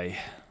 boy.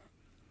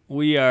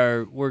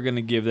 We're going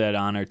to give that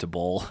honor to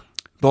Bull.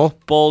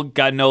 Bull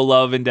got no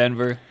love in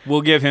Denver.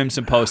 We'll give him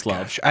some post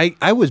love.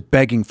 I was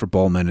begging for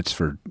Bull minutes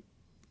for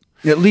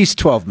at least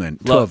 12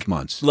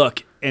 months.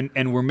 Look,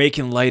 and we're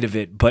making light of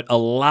it, but a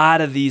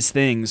lot of these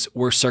things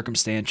were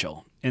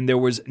circumstantial, and there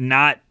was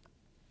not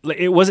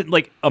it wasn't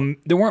like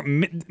there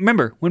weren't.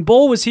 Remember when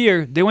Bowl was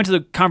here, they went to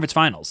the conference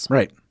finals.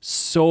 Right.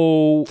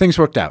 So things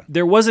worked out.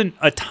 There wasn't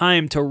a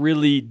time to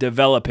really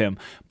develop him.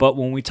 But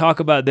when we talk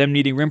about them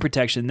needing rim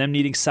protection, them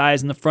needing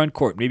size in the front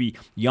court, maybe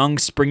young,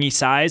 springy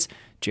size,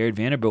 Jared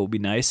Vanderbilt would be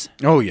nice.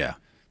 Oh yeah,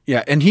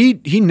 yeah, and he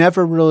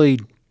never really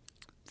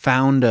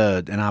found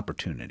an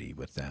opportunity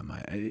with them.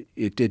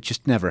 It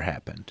just never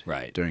happened.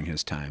 Right. During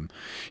his time,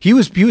 he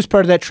was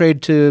part of that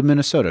trade to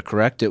Minnesota.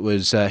 Correct. It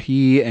was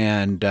he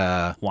and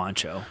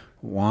Wancho,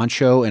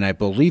 and I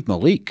believe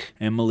Malik,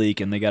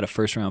 and they got a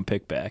first-round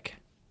pick back.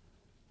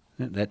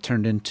 That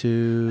turned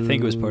into. I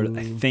think it was part of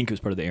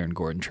the Aaron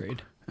Gordon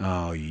trade.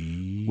 Oh,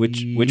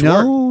 which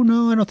no,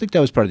 I don't think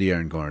that was part of the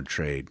Aaron Gordon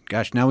trade.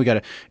 Gosh, now we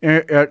got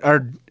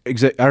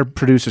to our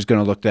producer's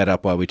going to look that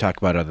up while we talk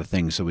about other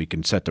things so we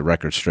can set the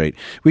record straight.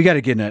 We got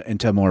to get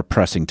into more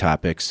pressing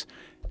topics.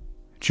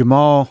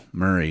 Jamal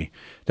Murray,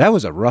 that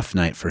was a rough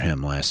night for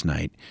him last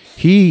night.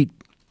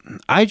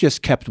 I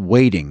just kept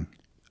waiting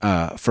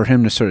for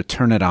him to sort of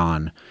turn it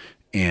on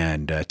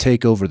and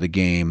take over the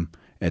game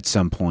at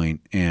some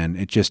point, and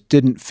it just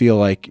didn't feel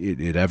like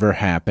it ever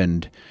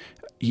happened.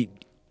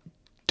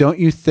 Don't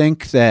you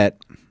think that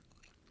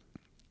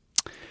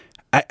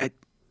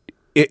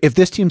if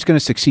this team's going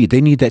to succeed, they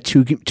need that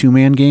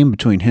two-man game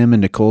between him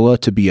and Nikola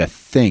to be a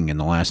thing in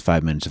the last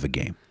 5 minutes of a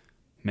game?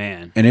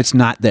 Man. And it's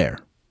not there.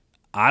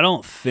 I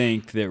don't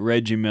think that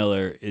Reggie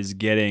Miller is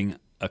getting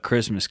a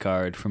Christmas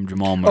card from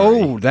Jamal Murray.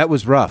 Oh, that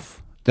was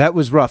rough.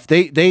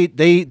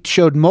 They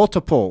showed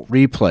multiple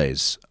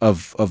replays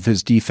of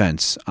his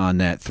defense on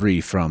that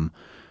three from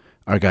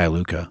our guy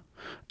Luka.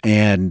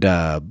 And,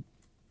 I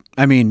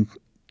mean...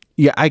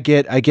 Yeah, I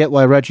get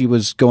why Reggie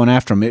was going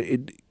after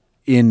him.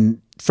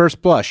 In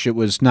first blush, it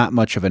was not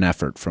much of an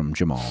effort from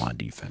Jamal on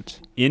defense.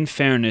 In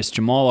fairness,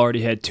 Jamal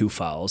already had 2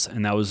 fouls,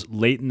 and that was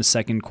late in the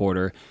second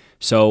quarter.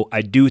 So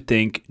I do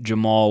think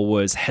Jamal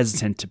was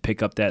hesitant to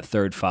pick up that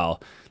third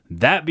foul.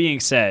 That being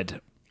said...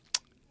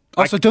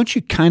 Also, don't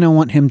you kind of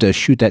want him to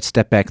shoot that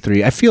step-back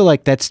three? I feel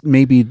like that's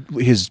maybe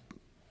his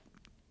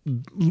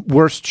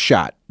worst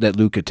shot that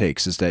Luka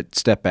takes is that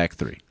step-back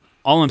three.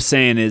 All I'm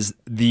saying is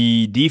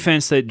the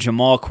defense that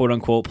Jamal,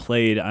 quote-unquote,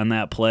 played on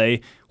that play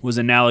was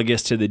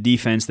analogous to the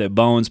defense that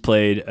Bones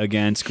played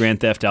against Grand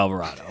Theft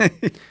Alvarado.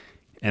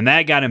 And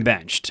that got him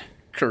benched.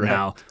 Correct.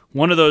 Now,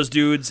 one of those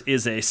dudes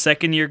is a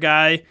second-year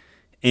guy,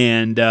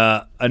 and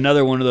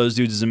another one of those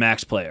dudes is a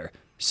max player.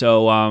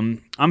 So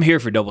I'm here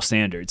for double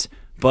standards.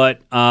 But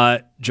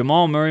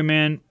Jamal Murray,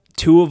 man,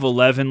 2 of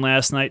 11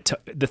 last night.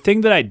 The thing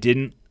that I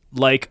didn't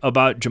like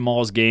about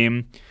Jamal's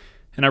game...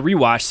 And I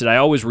rewatched it. I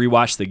always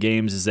rewatch the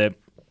games. Is that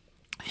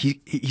he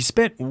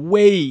spent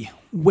way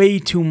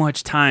too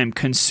much time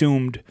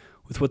consumed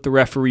with what the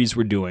referees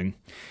were doing,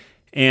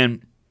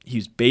 and he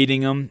was baiting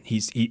them.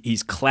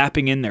 He's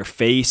clapping in their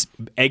face,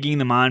 egging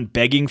them on,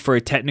 begging for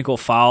a technical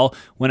foul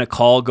when a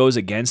call goes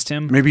against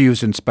him. Maybe he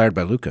was inspired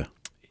by Luka.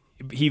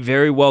 He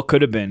very well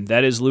could have been.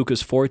 That is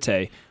Luka's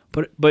forte.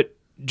 But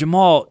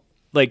Jamal,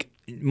 like.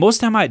 Most of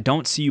the time I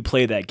don't see you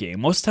play that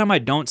game. Most of the time I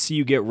don't see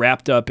you get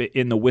wrapped up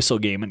in the whistle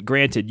game. And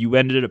granted, you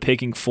ended up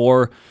picking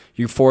your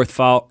fourth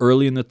foul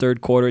early in the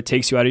third quarter. It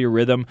takes you out of your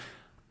rhythm.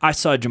 I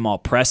saw Jamal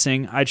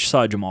pressing. I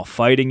saw Jamal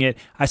fighting it.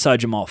 I saw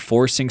Jamal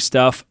forcing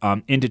stuff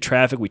into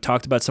traffic. We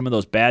talked about some of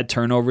those bad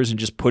turnovers and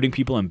just putting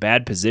people in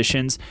bad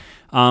positions.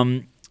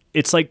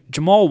 It's like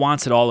Jamal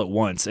wants it all at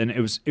once. And it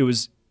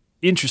was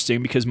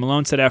interesting because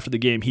Malone said after the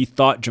game he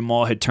thought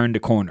Jamal had turned a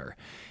corner.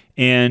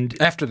 And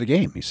after the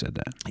game, he said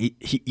that.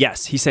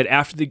 He said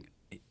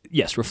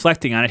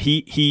reflecting on it,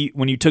 he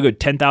when you took a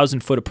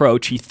 10,000-foot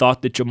approach, he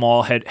thought that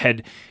Jamal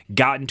had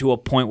gotten to a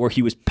point where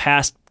he was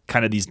past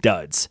kind of these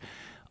duds.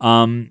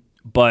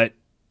 But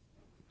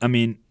I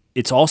mean,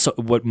 it's also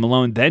what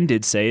Malone then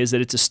did say is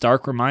that it's a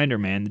stark reminder,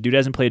 man. The dude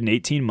hasn't played in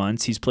 18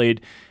 months. He's played,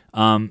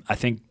 I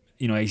think,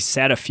 he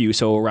sat a few,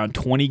 so around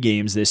 20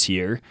 games this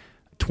year,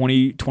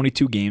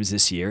 22 games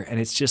this year, and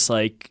it's just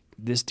like.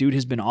 This dude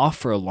has been off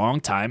for a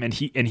long time, and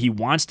he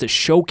wants to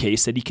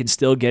showcase that he can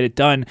still get it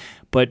done.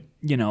 But,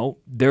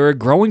 there are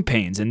growing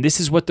pains, and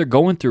this is what they're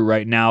going through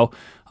right now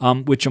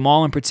with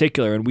Jamal in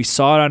particular. And we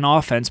saw it on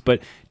offense,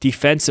 but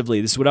defensively,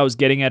 this is what I was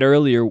getting at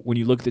earlier when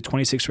you look at the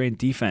 26th ranked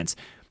defense.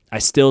 I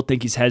still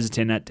think he's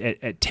hesitant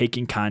at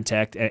taking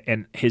contact,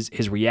 and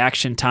his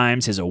reaction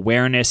times, his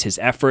awareness, his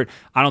effort.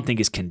 I don't think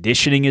his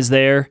conditioning is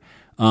there.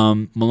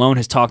 Malone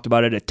has talked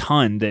about it a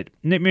ton, that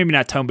maybe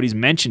not a ton, but he's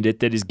mentioned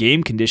it, that his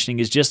game conditioning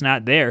is just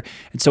not there.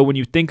 And so when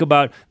you think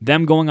about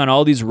them going on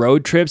all these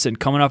road trips and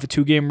coming off a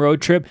 2-game road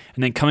trip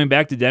and then coming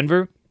back to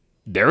Denver,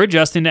 they're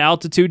adjusting to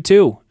altitude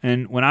too.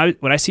 And when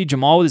I see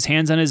Jamal with his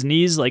hands on his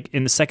knees, like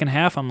in the second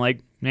half, I'm like,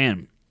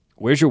 man,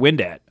 where's your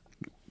wind at?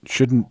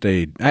 Shouldn't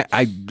they?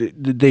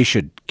 They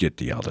should get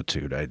the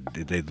altitude.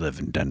 They live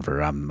in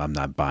Denver. I'm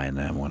not buying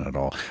that one at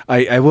all.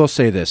 I will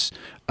say this: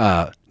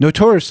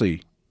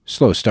 notoriously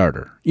slow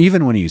starter.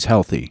 Even when he's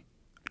healthy,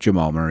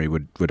 Jamal Murray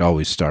would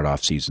always start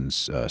off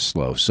seasons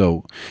slow.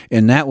 So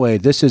in that way,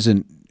 this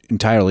isn't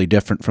entirely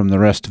different from the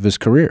rest of his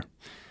career.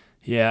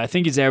 Yeah, I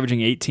think he's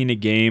averaging 18 a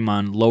game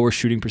on lower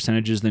shooting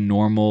percentages than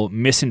normal,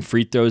 missing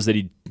free throws that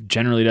he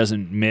generally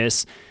doesn't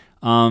miss.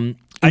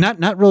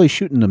 Not really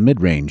shooting the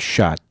mid-range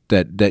shot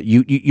that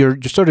you're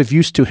just sort of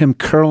used to him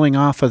curling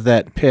off of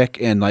that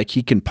pick and like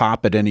he can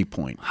pop at any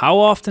point. How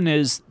often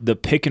is the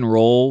pick and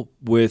roll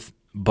with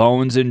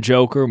Bones and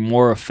Joker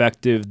more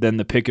effective than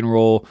the pick and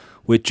roll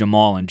with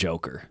Jamal and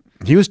Joker?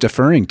 He was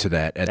deferring to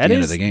that at the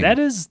end of the game.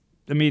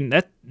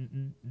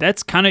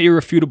 That's kind of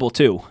irrefutable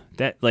too.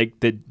 That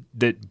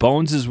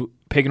Bones'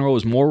 pick and roll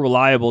was more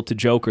reliable to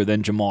Joker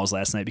than Jamal's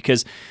last night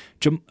because,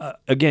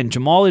 again,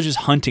 Jamal is just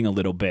hunting a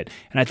little bit,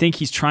 and I think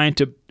he's trying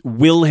to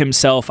will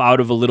himself out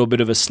of a little bit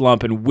of a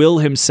slump and will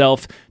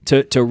himself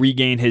to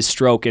regain his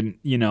stroke. And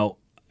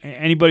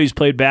anybody who's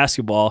played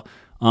basketball,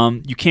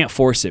 you can't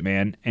force it,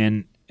 man.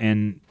 And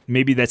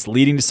maybe that's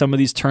leading to some of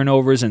these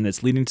turnovers and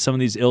that's leading to some of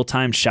these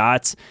ill-timed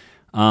shots.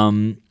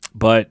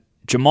 But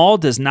Jamal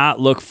does not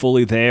look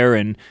fully there,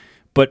 and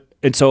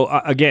so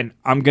again,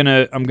 I'm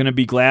gonna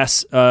be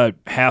glass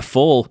half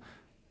full.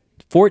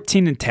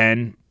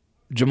 14-10.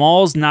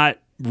 Jamal's not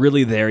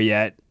really there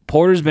yet.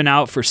 Porter's been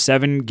out for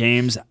 7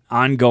 games,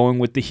 ongoing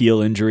with the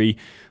heel injury.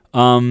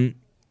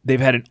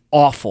 They've had an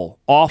awful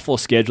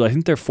schedule. I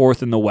think they're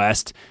 4th in the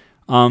West.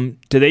 Do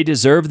they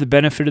deserve the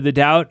benefit of the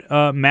doubt,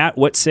 Matt?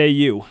 What say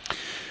you?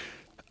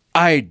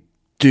 I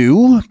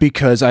do,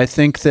 because I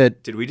think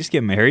that. Did we just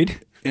get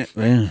married?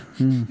 I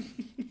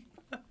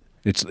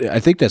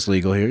think that's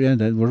legal here.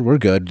 Yeah, we're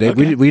good.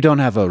 Okay. We don't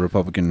have a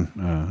Republican.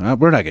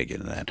 We're not going to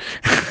get into that.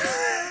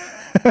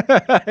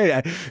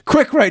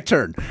 Quick right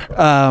turn.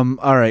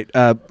 All right.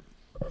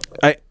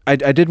 I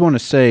did want to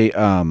say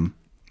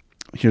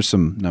here's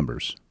some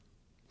numbers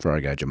for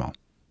our guy Jamal.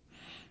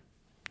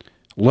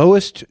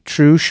 Lowest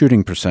true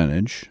shooting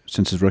percentage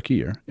since his rookie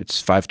year. It's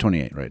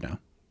 528 right now.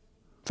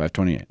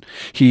 528.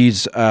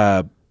 He's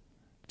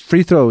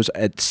free throws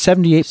at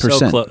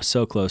 78%.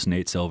 So close,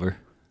 Nate Silver.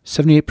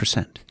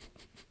 78%.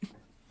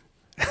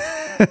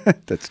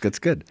 That's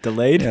good.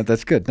 Delayed? Yeah,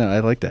 that's good. No, I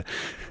like that.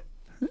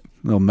 A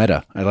little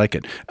meta. I like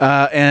it.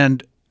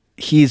 And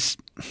he's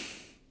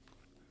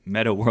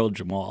Meta World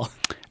Jamal.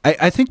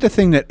 I think the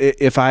thing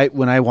that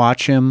when I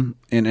watch him,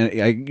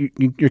 and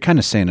you're kind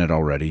of saying it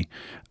already,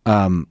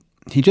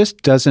 he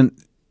just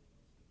doesn't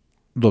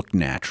look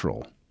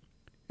natural.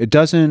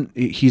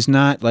 He's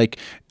not like,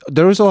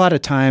 there was a lot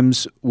of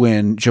times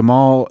when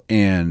Jamal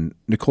and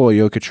Nikola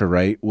Jokic are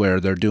right,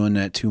 where they're doing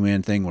that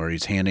 2-man thing where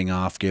he's handing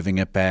off, giving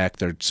it back.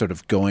 They're sort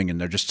of going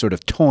and they're just sort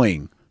of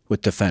toying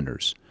with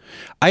defenders.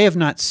 I have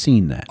not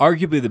seen that.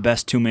 Arguably the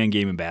best 2-man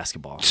game in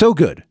basketball. So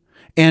good.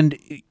 And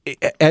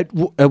at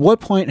what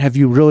point have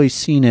you really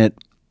seen it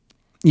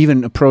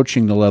even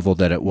approaching the level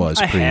that it was?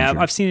 I have.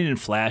 I've seen it in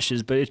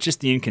flashes, but it's just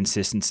the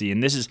inconsistency.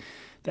 And this is,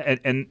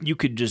 and you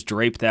could just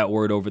drape that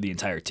word over the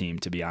entire team,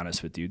 to be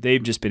honest with you.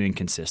 They've just been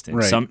inconsistent.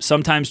 Right.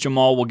 Sometimes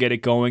Jamal will get it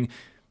going,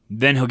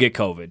 then he'll get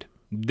COVID.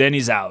 Then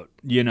he's out,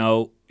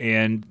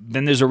 and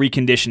then there's a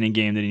reconditioning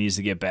game that he needs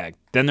to get back.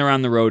 Then they're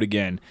on the road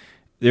again.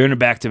 They're in a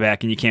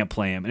back-to-back, and you can't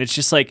play him. And it's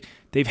just like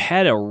they've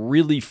had a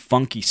really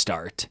funky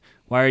start.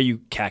 Why are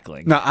you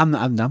cackling? No,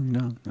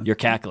 no. You're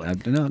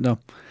cackling. No.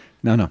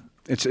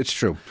 It's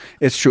true.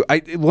 It's true.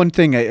 One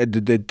thing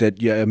that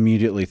you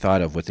immediately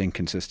thought of with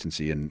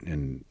inconsistency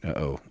and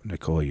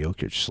Nikola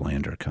Jokic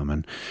slander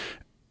coming.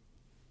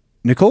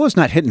 Nikola's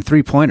not hitting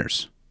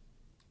 3-pointers.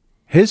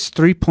 His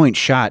 3-point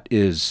shot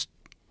is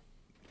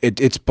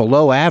it's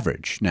below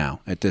average now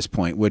at this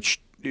point,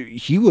 which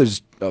he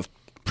was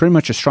pretty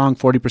much a strong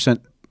 40%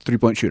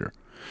 3-point shooter.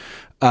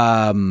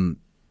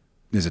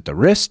 Is it the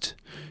wrist?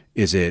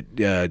 Is it?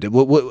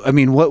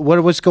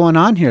 What's going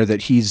on here?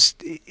 That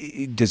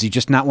does he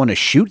just not want to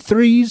shoot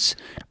threes?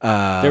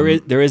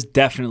 There is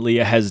definitely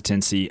a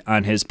hesitancy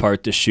on his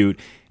part to shoot.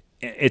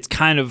 It's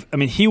kind of,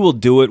 he will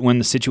do it when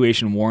the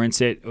situation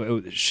warrants it.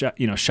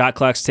 Shot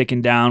clock's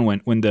ticking down.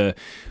 When the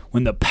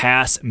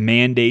pass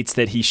mandates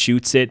that he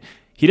shoots it,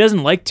 he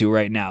doesn't like to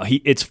right now.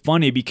 It's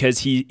funny because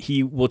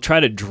he will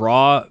try to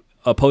draw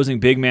opposing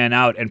big man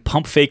out and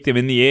pump fake them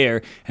in the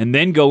air and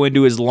then go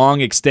into his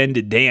long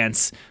extended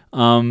dance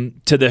to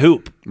the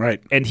hoop.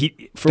 Right. And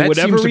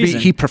whatever reason,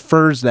 he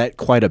prefers that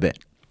quite a bit.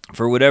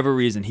 For whatever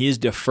reason, he is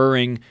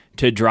deferring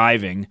to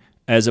driving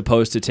as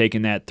opposed to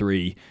taking that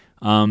three.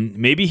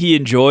 Maybe he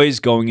enjoys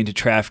going into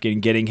traffic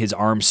and getting his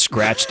arms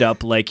scratched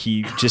up like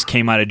he just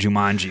came out of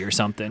Jumanji or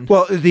something.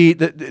 Well,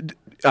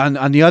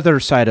 on the other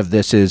side of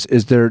this is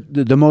there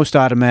the most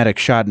automatic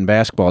shot in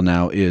basketball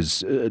now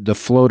is the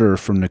floater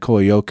from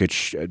Nikola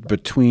Jokic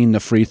between the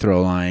free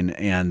throw line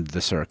and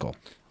the circle.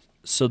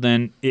 So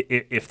then,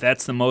 if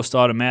that's the most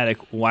automatic,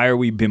 why are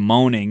we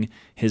bemoaning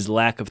his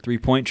lack of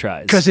 3-point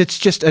tries? Because it's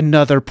just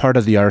another part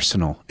of the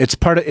arsenal.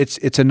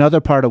 It's another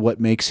part of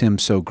what makes him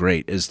so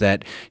great is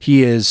that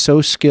he is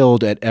so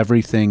skilled at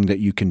everything that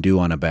you can do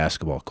on a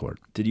basketball court.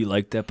 Did you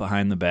like that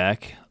behind the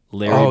back,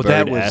 Larry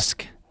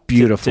Bird-esque?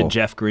 Beautiful to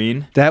Jeff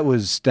Green. That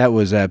was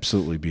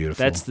absolutely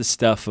beautiful. That's the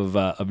stuff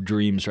of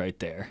dreams right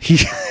there.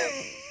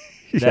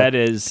 That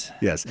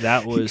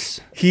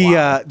was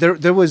Wow.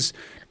 there was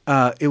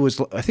I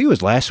think it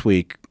was last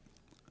week.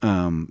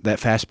 That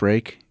fast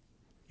break.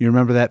 You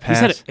remember that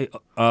pass?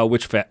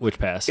 Which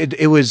pass?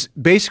 It was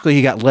basically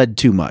he got led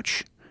too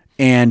much,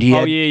 and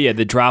he.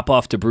 The drop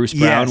off to Bruce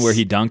Brown where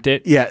he dunked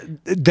it. Yeah,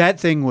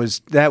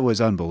 that was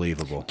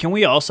unbelievable. Can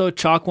we also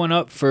chalk one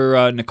up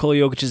for Nikola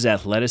Jokic's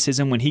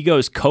athleticism when he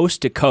goes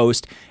coast to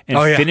coast and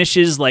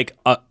finishes like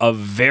a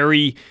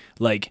very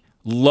like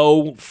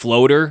low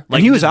floater? Like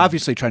and he was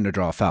obviously trying to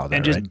draw a foul there,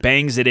 and just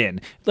bangs it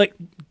in. Like,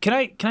 can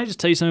I just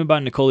tell you something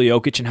about Nikola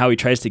Jokic and how he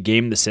tries to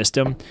game the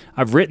system?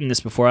 I've written this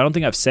before. I don't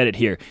think I've said it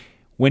here.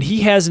 When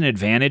he has an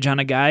advantage on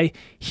a guy,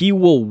 he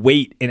will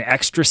wait an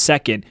extra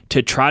second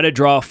to try to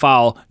draw a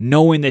foul,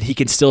 knowing that he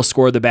can still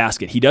score the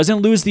basket. He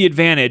doesn't lose the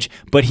advantage,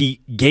 but he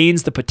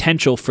gains the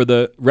potential for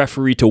the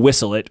referee to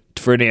whistle it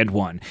for an and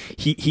one.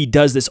 He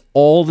does this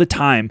all the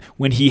time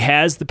when he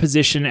has the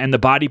position and the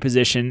body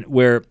position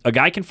where a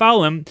guy can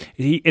foul him,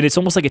 and it's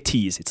almost like a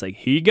tease. It's like,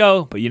 here you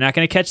go, but you're not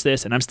going to catch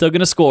this, and I'm still going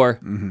to score.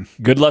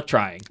 Mm-hmm. Good luck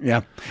trying.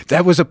 Yeah,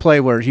 that was a play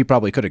where he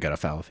probably could have got a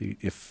foul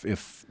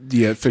if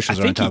the officials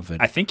are on top of it.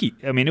 I think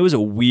it was a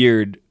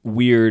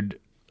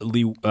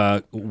weirdly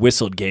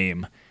whistled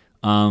game.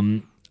 A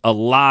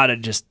lot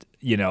of just,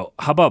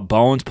 how about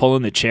Bones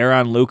pulling the chair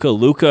on Luka?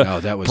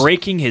 Luka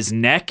breaking his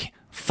neck,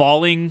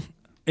 falling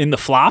in the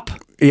flop.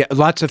 Yeah,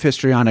 lots of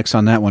histrionics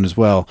on that one as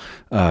well.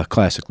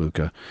 Classic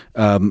Luka.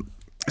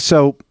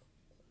 So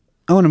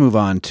I want to move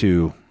on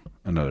to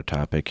another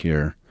topic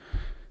here.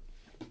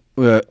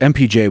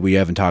 MPJ we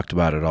haven't talked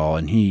about at all,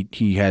 and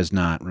he has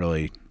not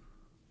really.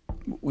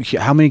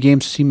 How many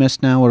games has he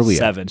missed now? What are we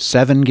 7. at?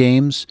 7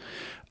 games.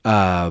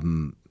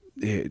 When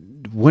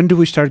do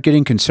we start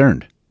getting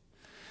concerned?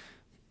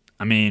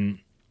 I mean,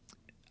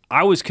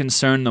 I was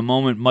concerned the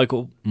moment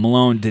Michael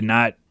Malone did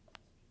not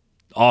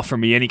offer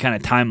me any kind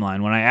of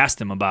timeline when I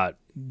asked him about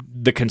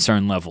the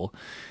concern level.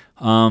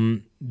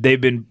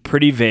 They've been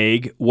pretty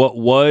vague. What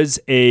was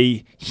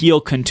a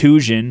heel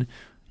contusion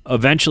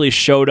eventually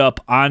showed up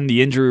on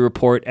the injury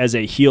report as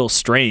a heel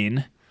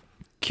strain.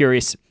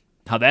 Curious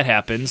how that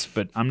happens,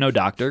 but I'm no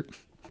doctor.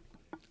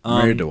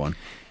 Married to one.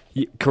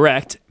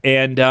 Correct.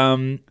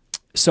 And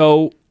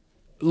so,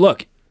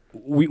 look,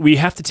 we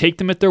have to take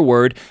them at their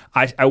word.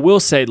 I will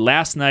say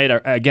last night,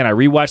 again, I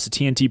rewatched the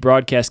TNT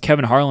broadcast.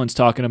 Kevin Harlan's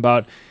talking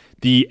about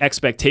the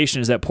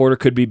expectation is that Porter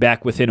could be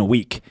back within a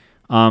week.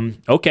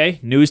 Okay,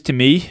 news to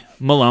me.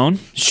 Malone,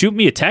 shoot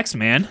me a text,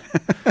 man.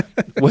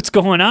 What's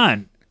going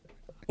on?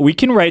 We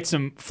can write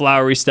some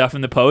flowery stuff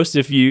in the post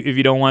if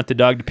you don't want the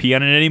dog to pee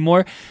on it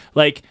anymore.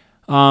 Like,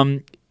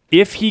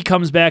 if he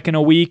comes back in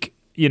a week,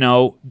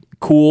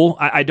 cool.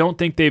 I don't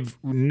think they've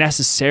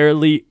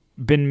necessarily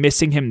been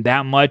missing him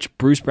that much.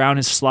 Bruce Brown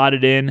has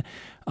slotted in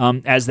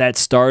as that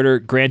starter.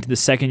 Granted, the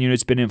second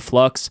unit's been in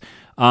flux.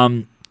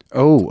 Put him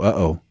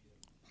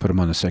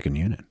on the second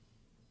unit.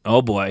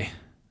 Oh boy,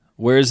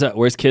 where's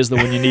Kisler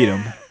when you need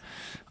him?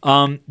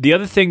 The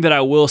other thing that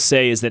I will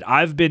say is that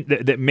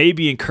that may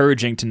be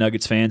encouraging to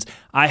Nuggets fans.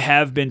 I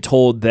have been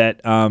told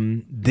that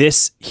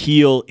this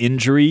heel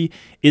injury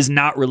is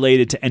not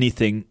related to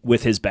anything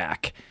with his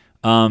back,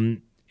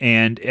 and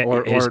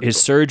his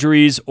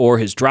surgeries or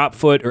his drop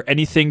foot or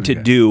anything to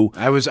do.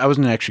 I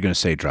wasn't actually going to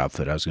say drop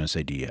foot. I was going to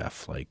say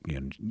DF. Like we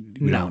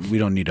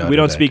don't need to. We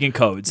don't speak in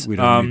codes. We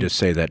don't need to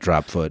say that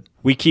drop foot.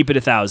 We keep it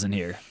 1,000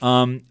 here.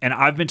 And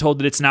I've been told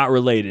that it's not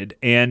related.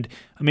 And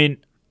I mean,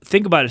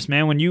 think about this,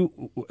 man. When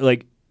you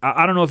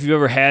I don't know if you've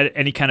ever had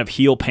any kind of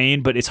heel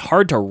pain, but it's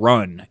hard to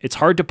run. It's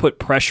hard to put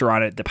pressure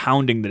on it, the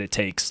pounding that it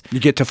takes. You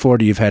get to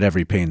 40, you've had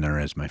every pain there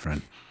is, my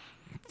friend.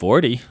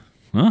 40?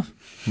 Huh?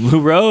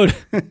 Blue Road.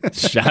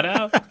 Shout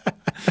out.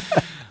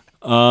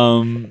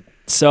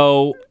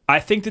 So I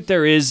think that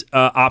there is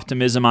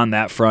optimism on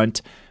that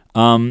front.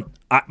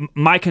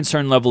 My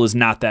concern level is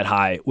not that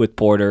high with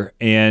Porter.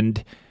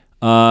 And,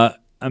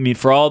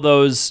 for all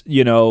those,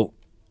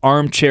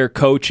 armchair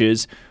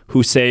coaches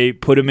who say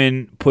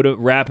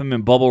wrap him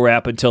in bubble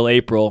wrap until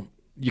April,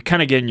 you're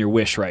kind of getting your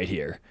wish right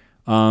here.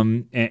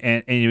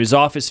 And he was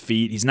off his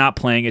feet. He's not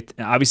playing it.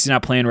 Obviously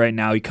not playing right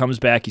now. He comes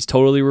back. He's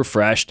totally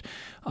refreshed.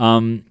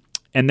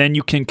 And then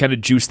you can kind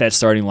of juice that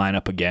starting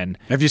lineup again.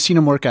 Have you seen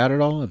him work out at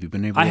all? Have you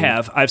been able to? I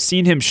have. I've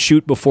seen him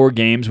shoot before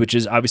games, which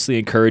is obviously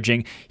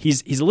encouraging.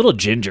 He's a little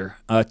ginger,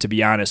 to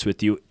be honest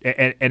with you.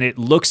 And it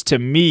looks to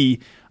me,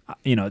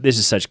 this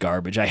is such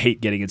garbage. I hate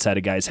getting inside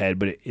a guy's head,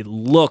 but it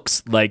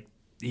looks like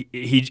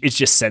it's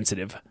just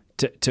sensitive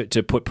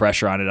to put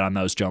pressure on it on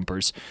those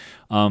jumpers.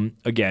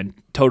 Again,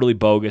 totally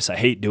bogus. I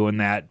hate doing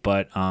that,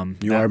 but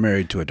you are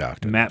married to a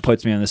doctor. Matt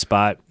puts me on the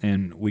spot,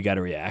 and we got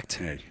to react.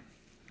 Hey.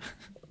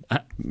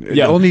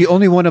 Yeah.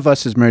 Only one of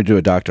us is married to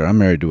a doctor. I'm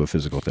married to a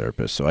physical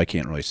therapist, so I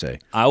can't really say.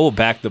 I will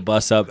back the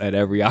bus up at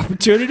every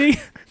opportunity.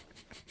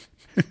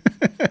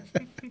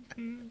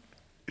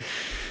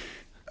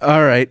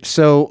 All right.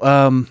 So,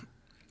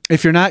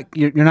 if you're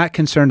not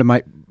concerned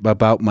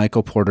about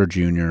Michael Porter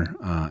Jr.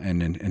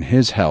 And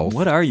his health,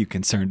 what are you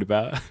concerned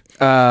about?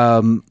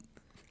 And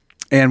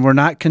we're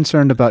not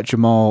concerned about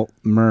Jamal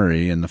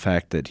Murray and the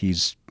fact that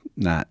he's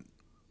not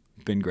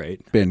been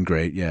great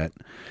yet.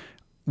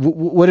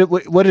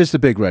 What is the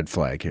big red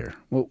flag here?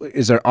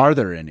 Are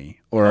there any,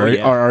 or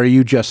are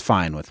you just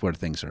fine with where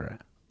things are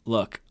at?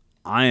 Look,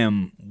 I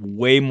am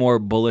way more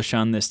bullish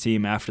on this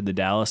team after the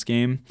Dallas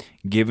game,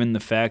 given the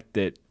fact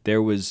that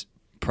there was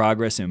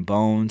progress in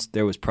Bones,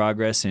 there was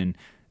progress in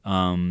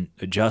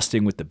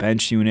adjusting with the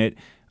bench unit,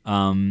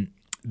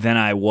 than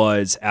I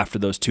was after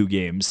those two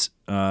games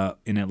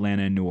in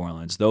Atlanta and New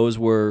Orleans. Those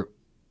were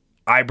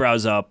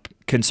eyebrows up,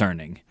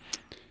 concerning.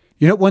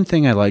 You know, one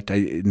thing I liked,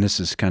 and this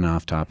is kind of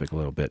off topic a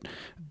little bit,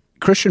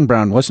 Christian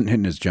Braun wasn't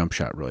hitting his jump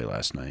shot really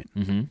last night.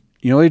 Mm-hmm.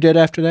 You know what he did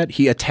after that?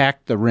 He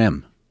attacked the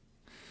rim.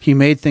 He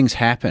made things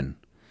happen.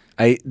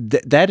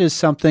 That is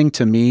something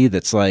to me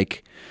that's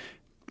like,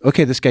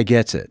 okay, this guy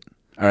gets it.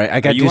 All right,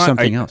 I got to do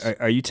something else.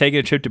 Are you taking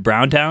a trip to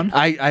Browntown?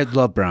 I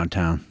love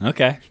Browntown.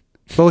 Okay.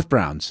 Both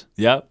Browns.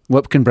 Yep.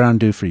 What can Brown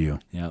do for you?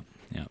 Yep.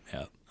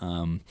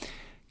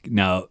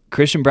 Now,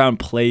 Christian Braun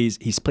plays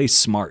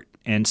smart.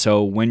 And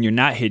so when you're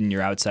not hitting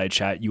your outside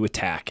shot, you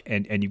attack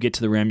and you get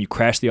to the rim, you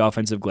crash the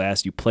offensive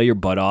glass, you play your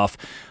butt off.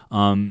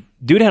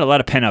 Dude had a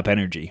lot of pent-up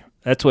energy.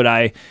 That's what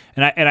I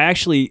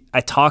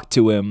talked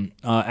to him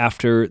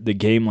after the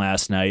game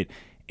last night,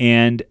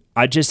 and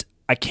I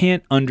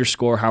can't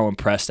underscore how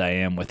impressed I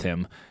am with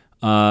him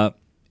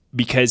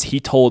because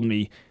he told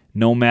me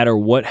no matter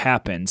what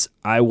happens,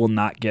 I will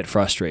not get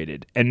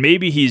frustrated. And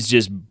maybe he's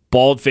just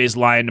bald-faced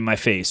lying to my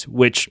face,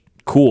 which,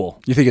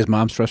 cool. You think his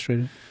mom's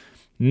frustrated?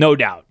 No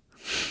doubt.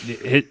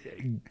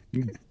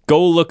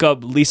 Go look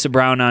up Lisa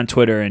Brown on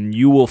Twitter and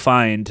you will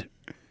find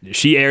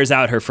she airs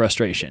out her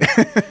frustration.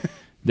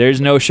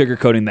 There's no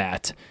sugarcoating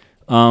that.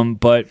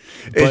 But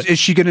is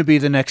she going to be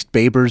the next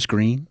Babers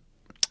Green?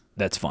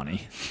 That's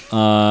funny.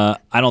 I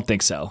don't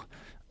think so.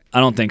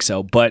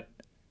 But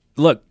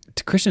look,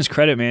 to Christian's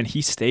credit, man,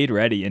 he stayed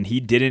ready and he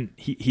didn't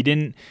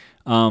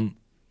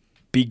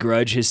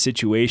begrudge his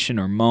situation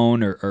or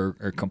moan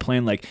or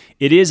complain. Like,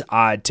 it is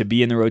odd to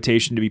be in the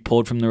rotation, to be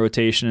pulled from the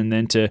rotation, and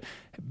then to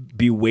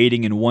be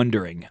waiting and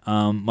wondering.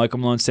 Michael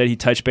Malone said he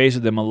touched base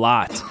with them a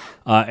lot,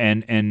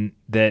 and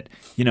that,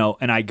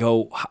 and I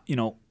go,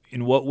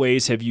 in what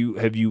ways have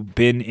you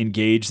been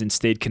engaged and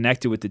stayed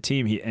connected with the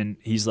team?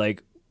 He's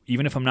like,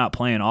 even if I'm not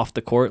playing off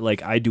the court,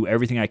 like, I do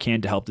everything I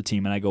can to help the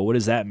team. And I go, what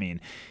does that mean?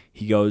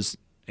 He goes,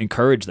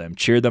 encourage them,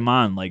 cheer them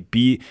on,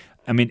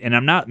 and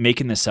I'm not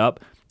making this up.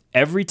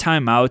 Every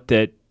time out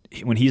that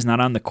when he's not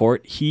on the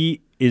court,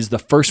 he is the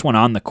first one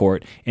on the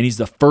court, and he's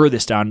the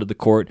furthest onto the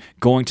court,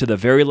 going to the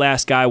very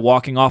last guy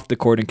walking off the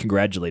court and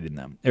congratulating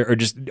them, or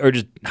just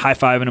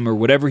high-fiving them, or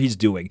whatever he's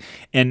doing.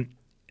 And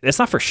that's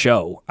not for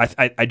show.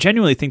 I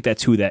genuinely think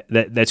that's who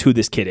that's who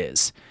this kid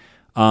is.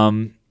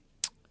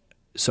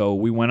 So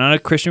we went on a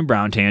Christian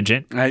Braun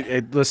tangent.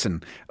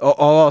 Listen,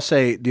 all I'll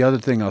say, the other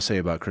thing I'll say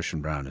about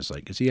Christian Braun is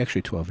he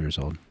actually 12 years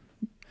old?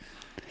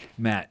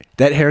 Matt,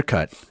 that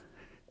haircut.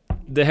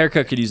 The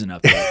haircut could use an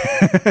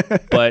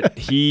update, but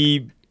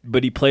he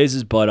plays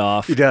his butt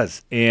off. He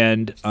does,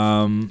 and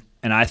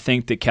I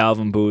think that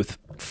Calvin Booth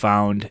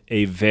found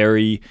a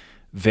very,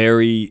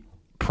 very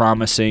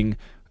promising,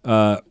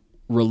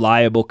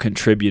 reliable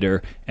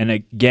contributor, and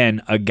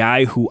again, a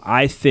guy who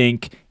I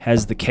think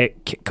has the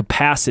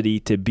capacity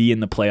to be in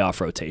the playoff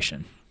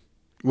rotation.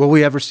 Will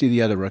we ever see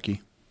the other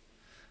rookie?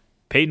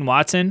 Peyton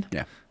Watson?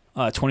 Yeah.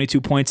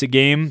 22 points a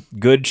game,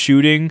 good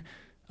shooting.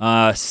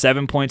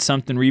 7 point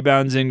something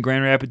rebounds in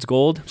Grand Rapids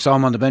Gold. Saw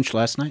him on the bench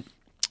last night.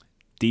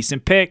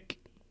 Decent pick.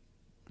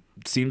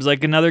 Seems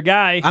like another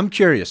guy. I'm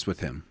curious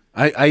with him.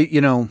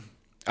 I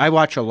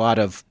watch a lot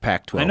of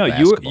Pac-12. I know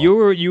basketball.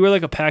 you were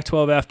like a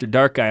Pac-12 after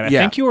dark guy, and I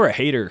think you were a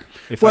hater,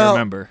 if I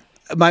remember.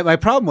 My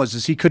problem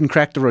was he couldn't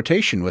crack the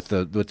rotation with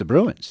the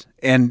Bruins,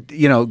 and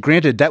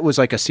granted that was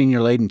like a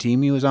senior laden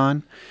team he was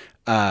on,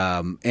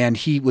 and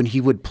when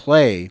he would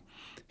play,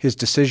 his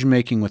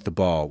decision-making with the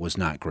ball was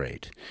not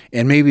great.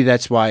 And maybe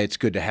that's why it's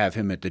good to have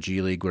him at the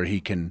G League where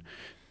he can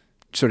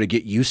sort of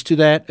get used to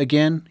that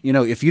again.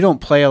 If you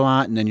don't play a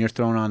lot and then you're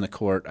thrown on the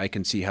court, I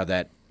can see how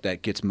that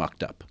gets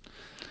mucked up.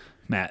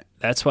 Matt,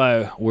 that's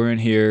why we're in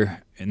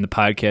here in the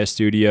podcast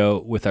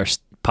studio with our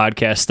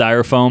podcast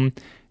styrofoam,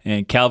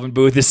 and Calvin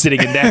Booth is sitting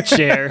in that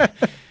chair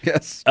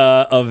yes,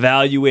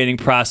 evaluating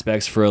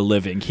prospects for a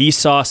living. He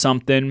saw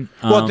something.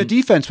 Well, the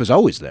defense was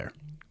always there.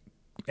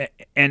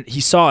 And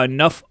he saw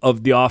enough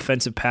of the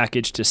offensive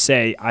package to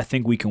say, I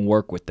think we can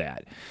work with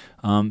that.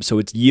 So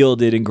it's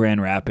yielded in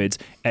Grand Rapids.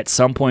 At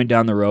some point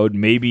down the road,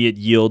 maybe it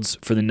yields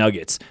for the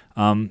Nuggets.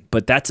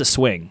 But that's a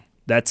swing.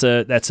 That's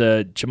a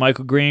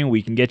JaMychal Green.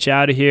 We can get you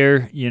out of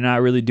here. You're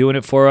not really doing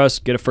it for us.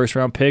 Get a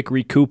first-round pick,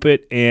 recoup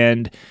it,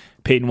 and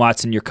Peyton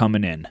Watson, you're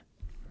coming in.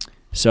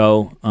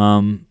 So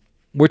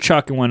we're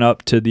chalking one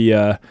up to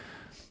the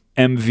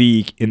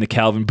MV in the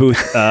Calvin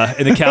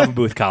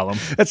Booth column.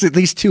 That's at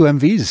least 2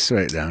 MVs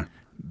right now.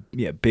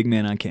 Yeah, big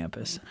man on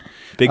campus,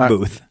 big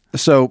Booth.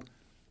 So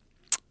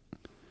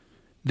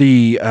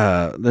the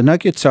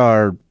Nuggets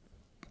are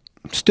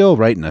still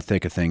right in the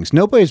thick of things.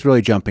 Nobody's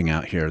really jumping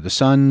out here. The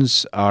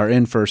Suns are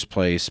in first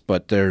place,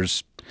 but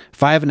there's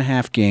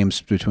 5.5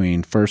 games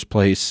between first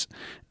place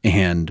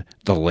and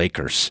the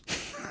Lakers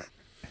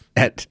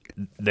at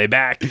They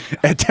back.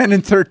 At 10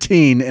 and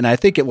 13, and I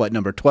think at what,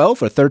 number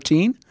 12 or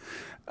 13?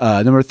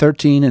 Number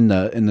 13 in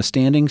the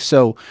standings.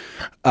 So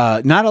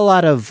not a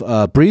lot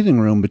of breathing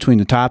room between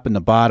the top and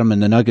the bottom,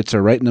 and the Nuggets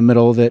are right in the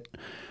middle of it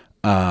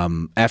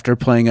after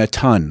playing a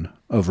ton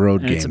of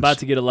road games. It's about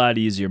to get a lot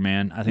easier,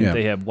 man. I think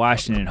they have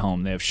Washington at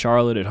home. They have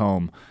Charlotte at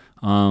home.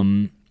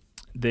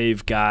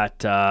 They've got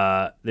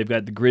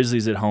the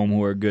Grizzlies at home,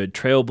 who are good.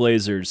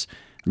 Trailblazers.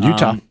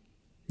 Utah.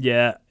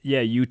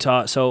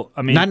 Utah. So,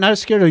 I mean... Not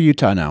as scared of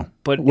Utah now.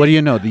 But what do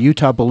you know? The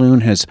Utah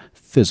balloon has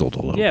fizzled a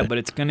little bit. Yeah, but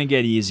it's going to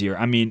get easier.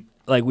 I mean,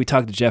 like we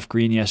talked to Jeff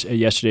Green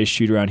yesterday's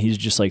shoot-around. He's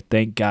just like,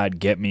 thank God,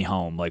 get me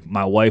home. Like,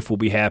 my wife will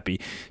be happy.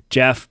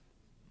 Jeff,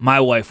 my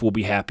wife will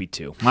be happy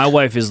too. My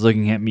wife is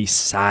looking at me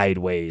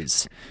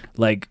sideways.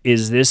 Like,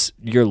 is this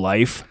your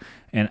life?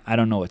 And I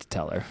don't know what to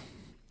tell her.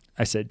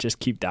 I said, just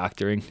keep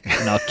doctoring,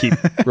 and I'll keep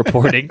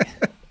reporting.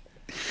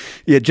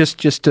 Yeah,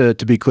 just to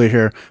be clear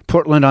here,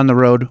 Portland on the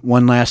road,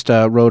 one last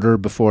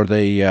roader before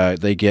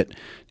they get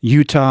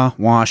Utah,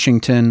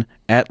 Washington,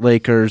 at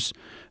Lakers,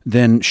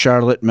 then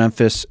Charlotte,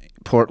 Memphis,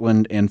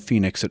 Portland, and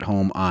Phoenix at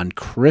home on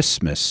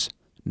Christmas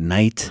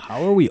night.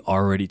 How are we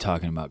already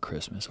talking about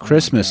Christmas? Oh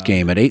Christmas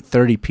game at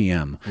 8:30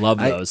 p.m. Love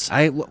those.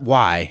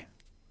 Why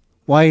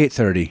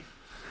 8:30?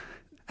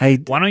 Why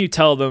don't you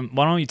tell them?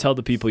 Why don't you tell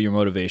the people your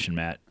motivation,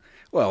 Matt?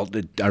 Well,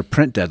 our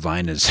print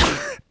deadline is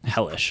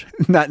hellish.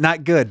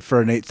 Not good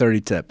for an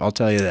 8:30 tip. I'll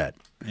tell you that.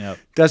 Yep.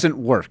 Doesn't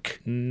work.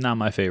 Not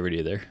my favorite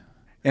either.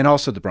 And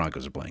also the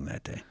Broncos are playing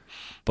that day.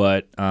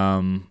 But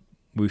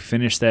we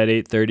finished that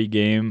 8:30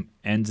 game.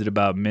 Ends at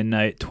about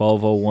midnight,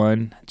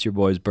 12:01. It's your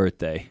boy's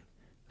birthday,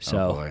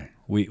 so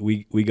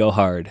we go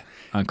hard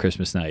on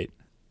Christmas night.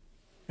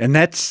 And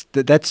that's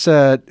how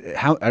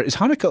is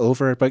Hanukkah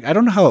over? Like, I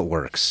don't know how it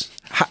works.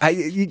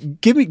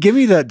 Give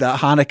me the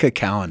Hanukkah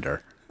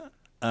calendar.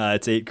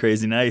 It's 8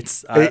 crazy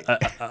nights.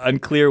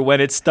 Unclear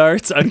when it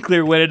starts.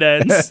 Unclear when it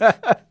ends.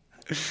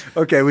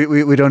 Okay,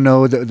 we don't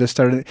know the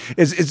start.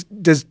 Does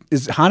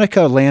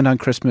Hanukkah land on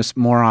Christmas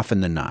more often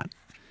than not?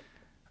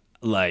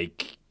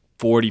 Like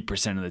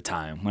 40% of the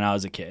time when I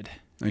was a kid.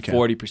 Okay.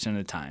 40% of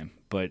the time,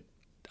 but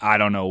I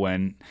don't know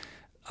when.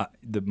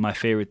 My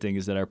favorite thing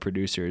is that our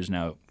producer is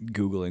now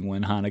Googling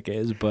when Hanukkah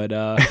is, but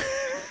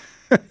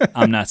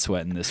I'm not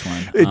sweating this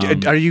one.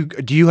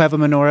 Do you have a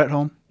menorah at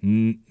home?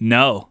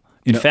 No.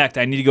 In fact,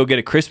 I need to go get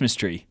a Christmas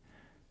tree.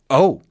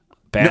 Oh.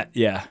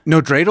 Yeah.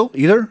 No dreidel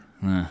either?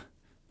 No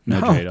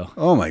dreidel.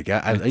 Oh, my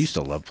God. I used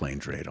to love playing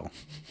dreidel.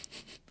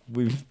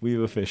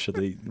 We've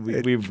officially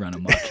we've run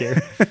amok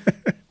here.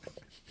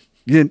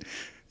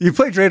 You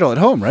play dreidel at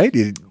home, right?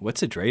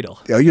 What's a dreidel?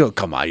 Oh, you don't,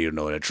 come on, you don't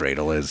know what a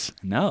dreidel is.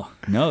 No.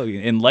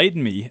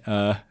 Enlighten me.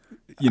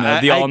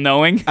 The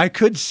all-knowing. I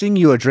could sing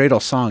you a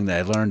dreidel song that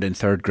I learned in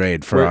 3rd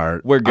grade for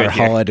our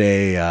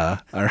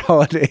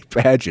holiday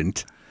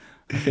pageant.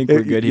 I think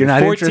we're good here. You're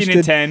not 14 interested?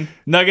 and 10.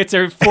 Nuggets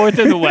are 4th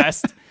in the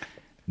West.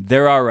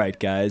 They're all right,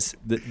 guys.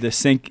 The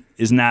sink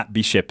is not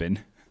be shipping.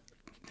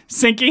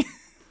 Sinking.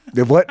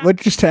 What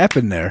just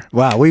happened there?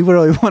 Wow, we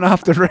really went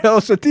off the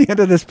rails at the end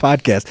of this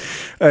podcast.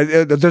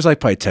 There's like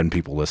probably 10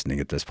 people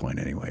listening at this point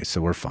anyway, so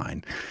we're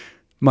fine.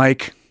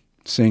 Mike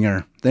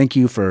Singer, thank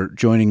you for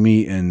joining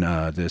me in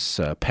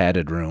this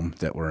padded room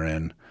that we're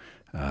in.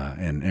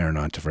 And Aaron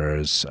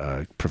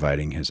Ontiveros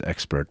providing his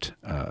expert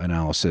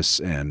analysis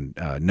and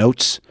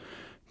notes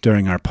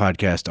during our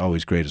podcast.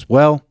 Always great as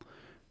well.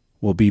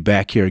 We'll be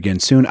back here again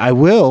soon. I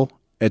will,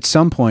 at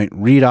some point,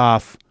 read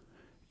off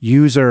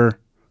user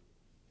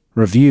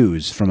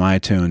reviews from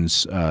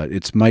iTunes.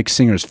 It's Mike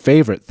Singer's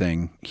favorite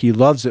thing. He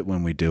loves it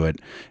when we do it.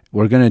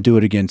 We're going to do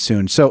it again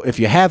soon. So if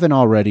you haven't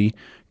already,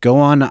 go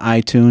on to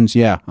iTunes.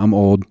 Yeah, I'm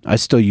old. I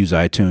still use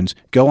iTunes.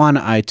 Go on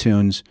to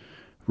iTunes.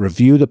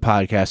 Review the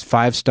podcast,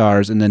 5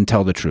 stars, and then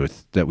tell the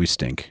truth that we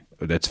stink.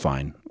 That's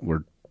fine.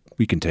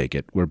 We can take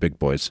it. We're big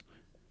boys.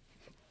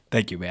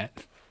 Thank you,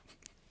 Matt.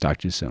 Talk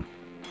to you soon.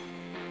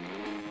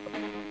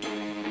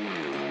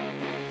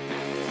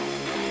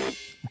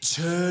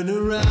 Turn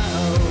around.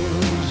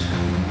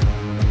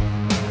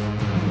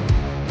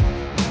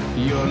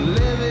 You're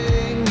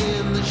living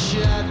in the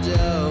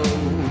shadow.